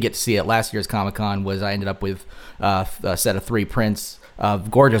of it I did get to see at last year's Comic-Con. Was I ended up with a set of 3 prints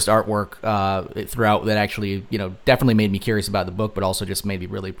of gorgeous artwork throughout that actually definitely made me curious about the book, but also just made me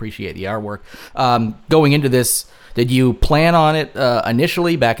really appreciate the artwork. Going into this, did you plan on it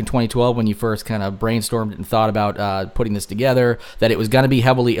initially back in 2012 when you first kind of brainstormed and thought about putting this together, that it was going to be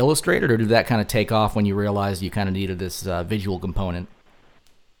heavily illustrated, or did that kind of take off when you realized you kind of needed this visual component?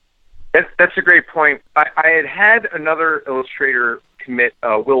 That's a great point. I had another illustrator commit,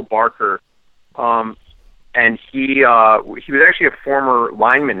 Will Barker, and he was actually a former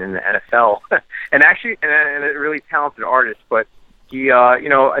lineman in the NFL, and a really talented artist. But he,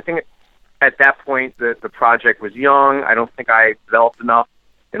 I think at that point the project was young. I don't think I developed enough,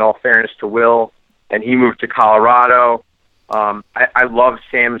 in all fairness to Will, and he moved to Colorado. I love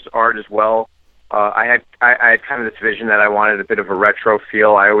Sam's art as well. I had kind of this vision that I wanted a bit of a retro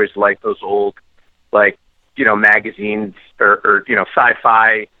feel. I always liked those old, magazines or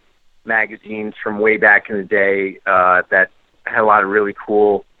sci-fi magazines from way back in the day that had a lot of really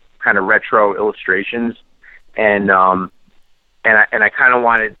cool kind of retro illustrations, and I kind of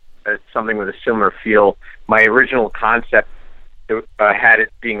wanted something with a similar feel. My original concept had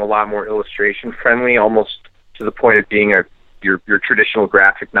it being a lot more illustration friendly, almost to the point of being your traditional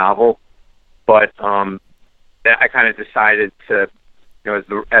graphic novel. But I kind of decided to,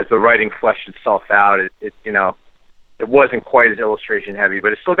 as the writing fleshed itself out, it wasn't quite as illustration heavy,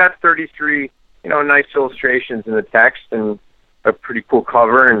 but it still got 33 nice illustrations in the text and a pretty cool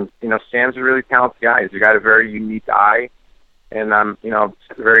cover. And, Sam's a really talented guy. He's got a very unique eye. And I'm,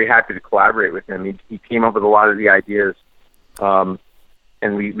 very happy to collaborate with him. He came up with a lot of the ideas, and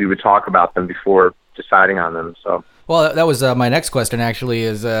we would talk about them before deciding on them. So. Well, that was my next question. Actually,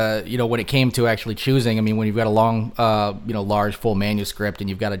 is when it came to actually choosing. I mean, when you've got a long, large full manuscript, and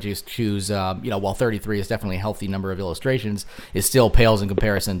you've got to just choose, while 33 is definitely a healthy number of illustrations, it still pales in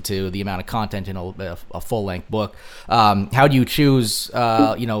comparison to the amount of content in a full length book. How do you choose,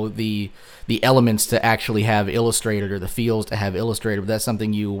 the elements to actually have illustrated, or the feels to have illustrated? Was that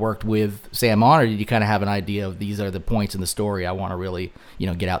something you worked with Sam on, or did you kind of have an idea of these are the points in the story I want to really,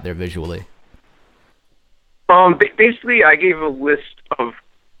 get out there visually? Basically, I gave a list of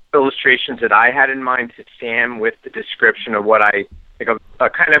illustrations that I had in mind to Sam with the description of what I think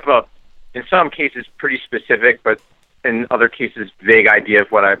of, in some cases pretty specific, but in other cases vague idea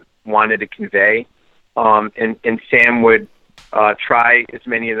of what I wanted to convey. And Sam would try as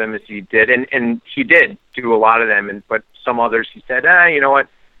many of them as he did, and he did do a lot of them. But some others he said, you know what,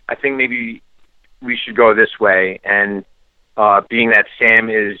 I think maybe we should go this way. And being that Sam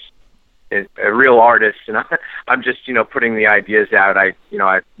is a real artist, and I'm just, putting the ideas out. I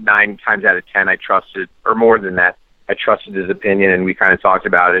 9 times out of 10, I trusted, or more than that, I trusted his opinion, and we kind of talked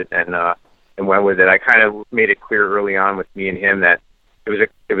about it and went with it. I kind of made it clear early on with me and him that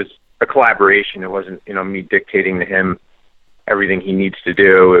it was a collaboration. It wasn't, me dictating to him everything he needs to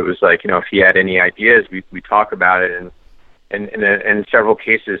do. It was like, if he had any ideas, we talk about it, and in several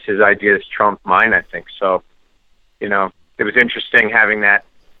cases, his ideas trumped mine, I think. So, it was interesting having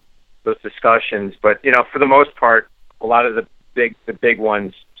those discussions, but for the most part, a lot of the big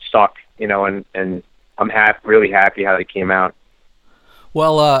ones stuck, and I'm really happy how they came out.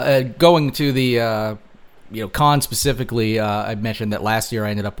 Well, going to the con specifically, I mentioned that last year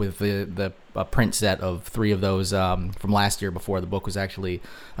I ended up with the print set of 3 of those from last year before the book was actually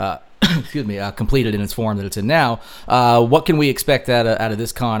completed in its form that it's in now. What can we expect out of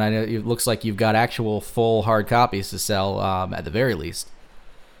this con? I know it looks like you've got actual full hard copies to sell at the very least.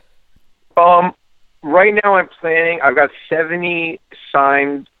 Right now I've got 70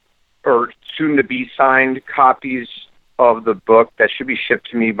 signed or soon to be signed copies of the book that should be shipped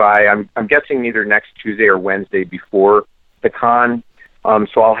to me by, I'm guessing either next Tuesday or Wednesday before the con.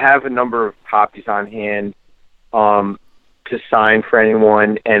 So I'll have a number of copies on hand, to sign for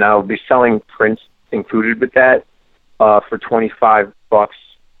anyone, and I'll be selling prints included with that, for $25,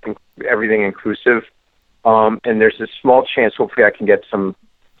 everything inclusive. And there's a small chance, hopefully, I can get some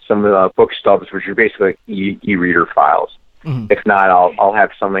book stubs, which are basically like e-reader files. Mm-hmm. If not, I'll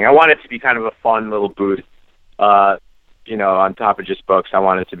have something. I want it to be kind of a fun little booth, on top of just books. I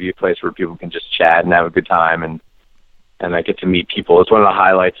want it to be a place where people can just chat and have a good time, and I get to meet people. It's one of the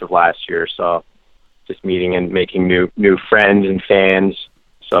highlights of last year. So just meeting and making new friends and fans.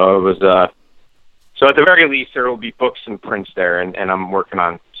 So it was, so at the very least, there will be books and prints there, and I'm working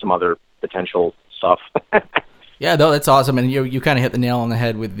on some other potential stuff. Yeah, no, that's awesome, and you kind of hit the nail on the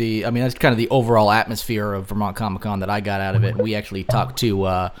head with that's kind of the overall atmosphere of Vermont Comic Con that I got out of it. We actually talked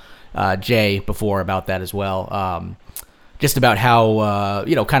to Jay before about that as well, just about how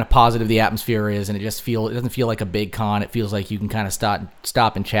kind of positive the atmosphere is, and it doesn't feel like a big con. It feels like you can kind of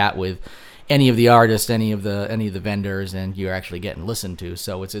stop and chat with any of the artists, any of the vendors, and you're actually getting listened to.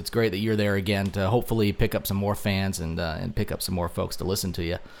 So it's great that you're there again to hopefully pick up some more fans and pick up some more folks to listen to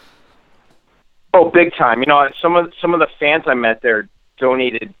you. Oh, big time! Some of the fans I met there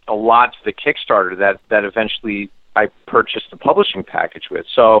donated a lot to the Kickstarter that eventually I purchased the publishing package with.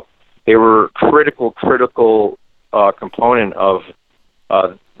 So they were critical component of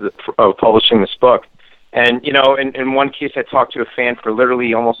publishing this book. And in one case, I talked to a fan for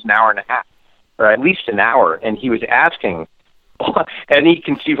literally almost an hour and a half, or at least an hour, and he was asking any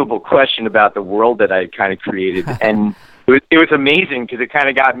conceivable question about the world that I kind of created, and it was amazing because it kind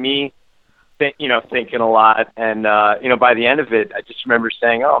of got me thinking a lot, and by the end of it, I just remember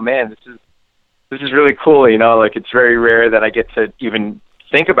saying, "Oh man, this is really cool." Like it's very rare that I get to even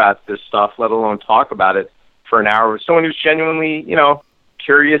think about this stuff, let alone talk about it for an hour with someone who's genuinely,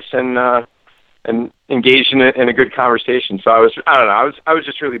 curious and engaged in a good conversation. So I was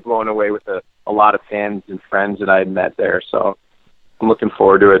just really blown away with a lot of fans and friends that I had met there. So I'm looking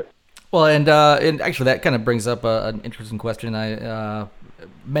forward to it. Well, and actually that kind of brings up an interesting question.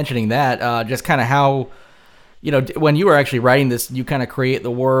 Mentioning that, just kind of how when you were actually writing this, you kind of create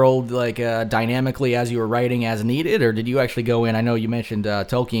the world like dynamically as you were writing as needed, or did you actually go in? I know you mentioned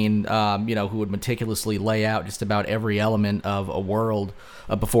Tolkien, who would meticulously lay out just about every element of a world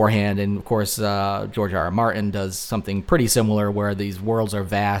beforehand, and of course George R. R. Martin does something pretty similar where these worlds are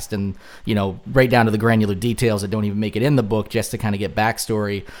vast and right down to the granular details that don't even make it in the book, just to kind of get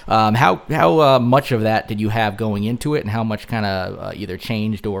backstory. How much of that did you have going into it, and how much kind of either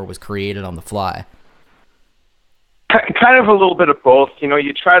changed or was created on the fly? Kind of a little bit of both.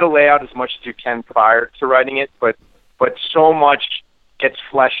 You try to lay out as much as you can prior to writing it, but so much gets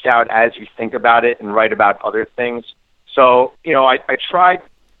fleshed out as you think about it and write about other things. So, I tried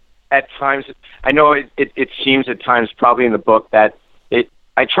at times. I know it seems at times probably in the book that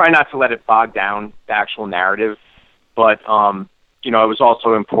I try not to let it bog down the actual narrative, but it was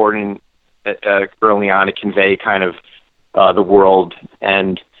also important early on to convey kind of the world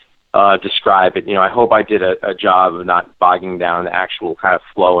and describe it. I hope I did a job of not bogging down the actual kind of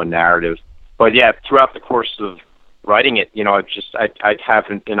flow and narrative. But yeah, throughout the course of writing it, I'd have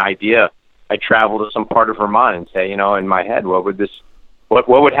an idea. I'd travel to some part of Vermont and say, in my head, what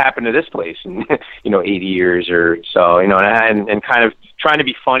would happen to this place in 80 years or so, and kind of trying to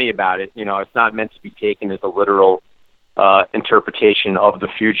be funny about it. It's not meant to be taken as a literal interpretation of the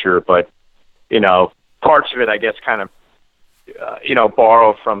future, but parts of it, I guess, kind of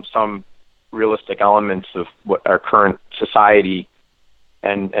borrow from some realistic elements of what our current society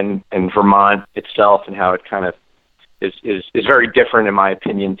and Vermont itself, and how it kind of is very different, in my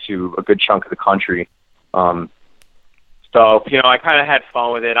opinion, to a good chunk of the country. So, I kind of had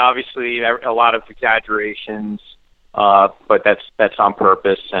fun with it. Obviously, a lot of exaggerations, but that's on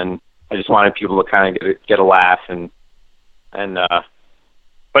purpose, and I just wanted people to kind of get a laugh, but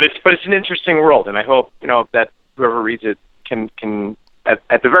it's an interesting world, and I hope that whoever reads it can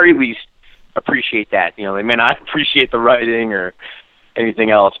at the very least appreciate that. They may not appreciate the writing or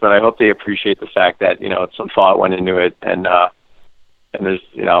anything else, but I hope they appreciate the fact that some thought went into it, and there's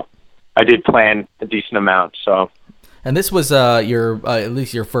I did plan a decent amount. So. And this was your at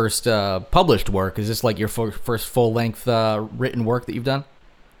least your first published work. Is this like your first full length written work that you've done?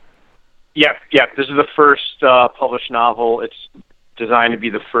 Yeah. This is the first published novel. It's designed to be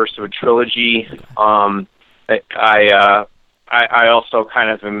the first of a trilogy. I also kind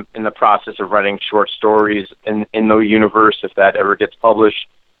of am in the process of writing short stories in the universe, if that ever gets published.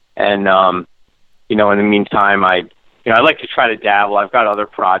 And in the meantime, I like to try to dabble. I've got other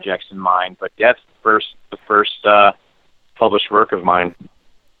projects in mind, but that's the first published work of mine.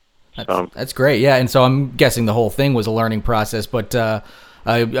 That's great. Yeah, and so I'm guessing the whole thing was a learning process. But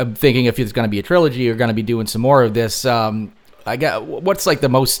I'm thinking if it's going to be a trilogy, you're going to be doing some more of this. What's like the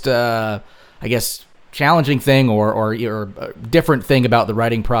most challenging thing or different thing about the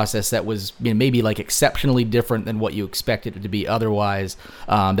writing process that was maybe like exceptionally different than what you expected it to be otherwise,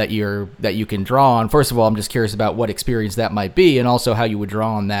 that you can draw on? First of all, I'm just curious about what experience that might be, and also how you would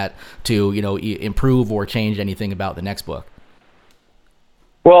draw on that to improve or change anything about the next book.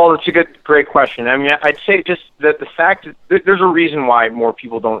 Well, it's a great question. I mean, I'd say just that the fact that there's a reason why more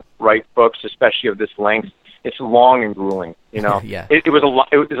people don't write books, especially of this length. It's long and grueling. Yeah. It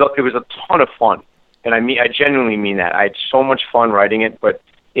was a ton of fun. And I genuinely mean that. I had so much fun writing it, but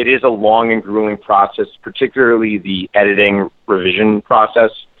it is a long and grueling process, particularly the editing revision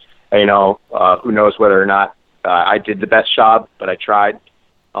process. Who knows whether or not I did the best job, but I tried.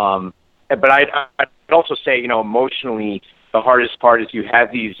 But I'd also say, emotionally, the hardest part is you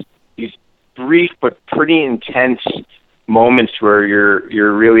have these brief but pretty intense moments where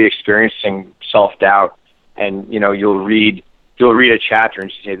you're really experiencing self-doubt, and you'll read a chapter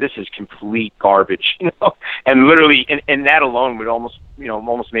and you say, this is complete garbage, and literally, and that alone would almost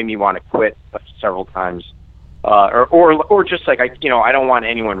made me want to quit several times, or just like, I don't want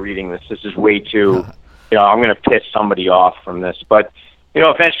anyone reading this. This is way too, I'm going to piss somebody off from this. But,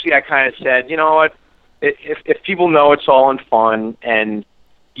 eventually I kind of said, you know what, if people know it's all in fun, and,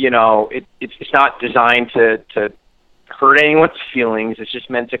 it's not designed to hurt anyone's feelings. It's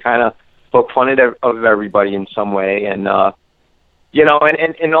just meant to kind of poke fun at everybody in some way, and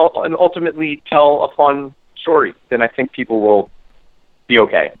and ultimately tell a fun story, then I think people will be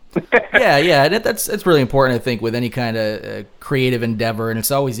okay. Yeah, that's really important, I think, with any kind of creative endeavor. And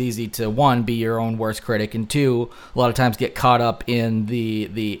it's always easy to, one, be your own worst critic, and two, a lot of times get caught up in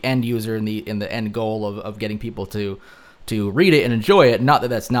the end user and the end goal of getting people to read it and enjoy it. Not that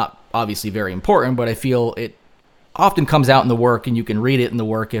that's not obviously very important, but I feel it often comes out in the work, and you can read it in the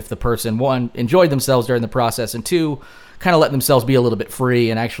work if the person, one, enjoyed themselves during the process, and two, kind of let themselves be a little bit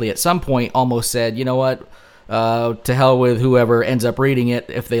free, and actually at some point almost said, you know what, to hell with whoever ends up reading it.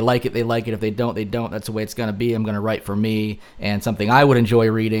 If they like it, they like it. If they don't, they don't. That's the way it's going to be. I'm going to write for me and something I would enjoy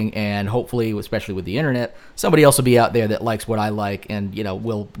reading, and hopefully, especially with the internet, somebody else will be out there that likes what I like and,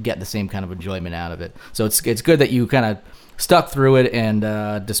 will get the same kind of enjoyment out of it. So it's good that you kind of stuck through it,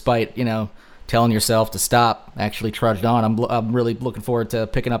 and despite, telling yourself to stop, actually trudged on. I'm really looking forward to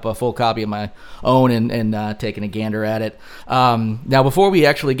picking up a full copy of my own and taking a gander at it. Now, before we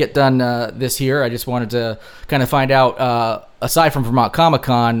actually get done this year, I just wanted to kind of find out, aside from Vermont Comic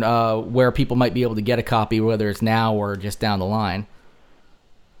Con, where people might be able to get a copy, whether it's now or just down the line.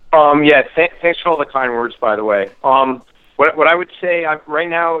 Thanks for all the kind words, by the way. What I would say, right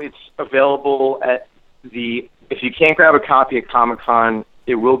now it's available at if you can't grab a copy at Comic-Con,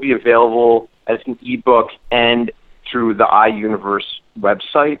 it will be available as an ebook and through the iUniverse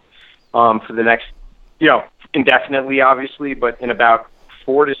website for the next, indefinitely, obviously, but in about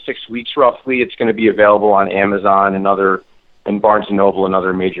 4 to 6 weeks, roughly, it's going to be available on Amazon and Barnes & Noble and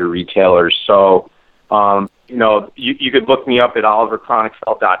other major retailers. So, you could look me up at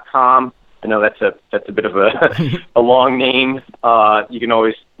oliverkranichfeld.com. I know that's a bit of a long name. You can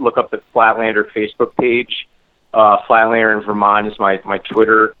always look up the Flatlander Facebook page. Flatlander in Vermont is my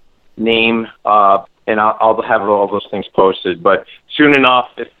Twitter name, and I'll have all those things posted. But soon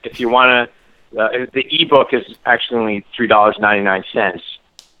enough, if you want to, the ebook is actually only $3.99,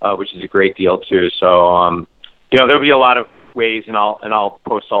 which is a great deal too. So there'll be a lot of ways, and I'll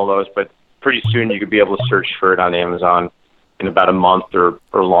post all those. But pretty soon you could be able to search for it on Amazon in about a month or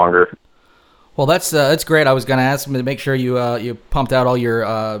longer. Well, that's great. I was going to ask them to make sure you pumped out all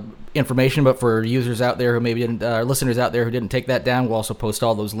your information, but for users out there who maybe didn't, listeners out there who didn't take that down, we'll also post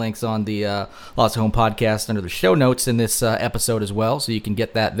all those links on the Lots of Home podcast under the show notes in this episode as well, so you can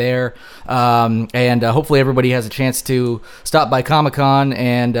get that there. And hopefully everybody has a chance to stop by Comic-Con,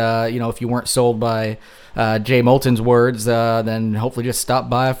 and if you weren't sold by Jay Moulton's words, then hopefully just stop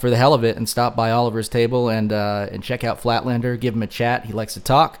by for the hell of it and stop by Oliver's table and check out Flatlander, give him a chat. He likes to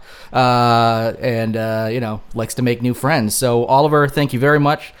talk and likes to make new friends. So Oliver, thank you very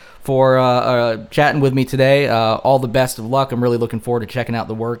much for chatting with me today. All the best of luck. I'm really looking forward to checking out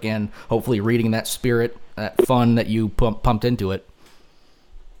the work and hopefully reading that spirit, that fun that you pumped into it.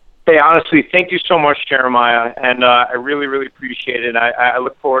 Hey, honestly, thank you so much, Jeremiah, and I really, really appreciate it. I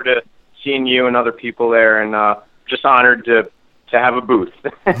look forward to seeing you and other people there, and just honored to have a booth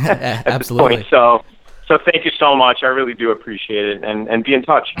at this point. So thank you so much. I really do appreciate it, and be in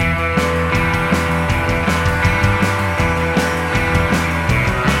touch.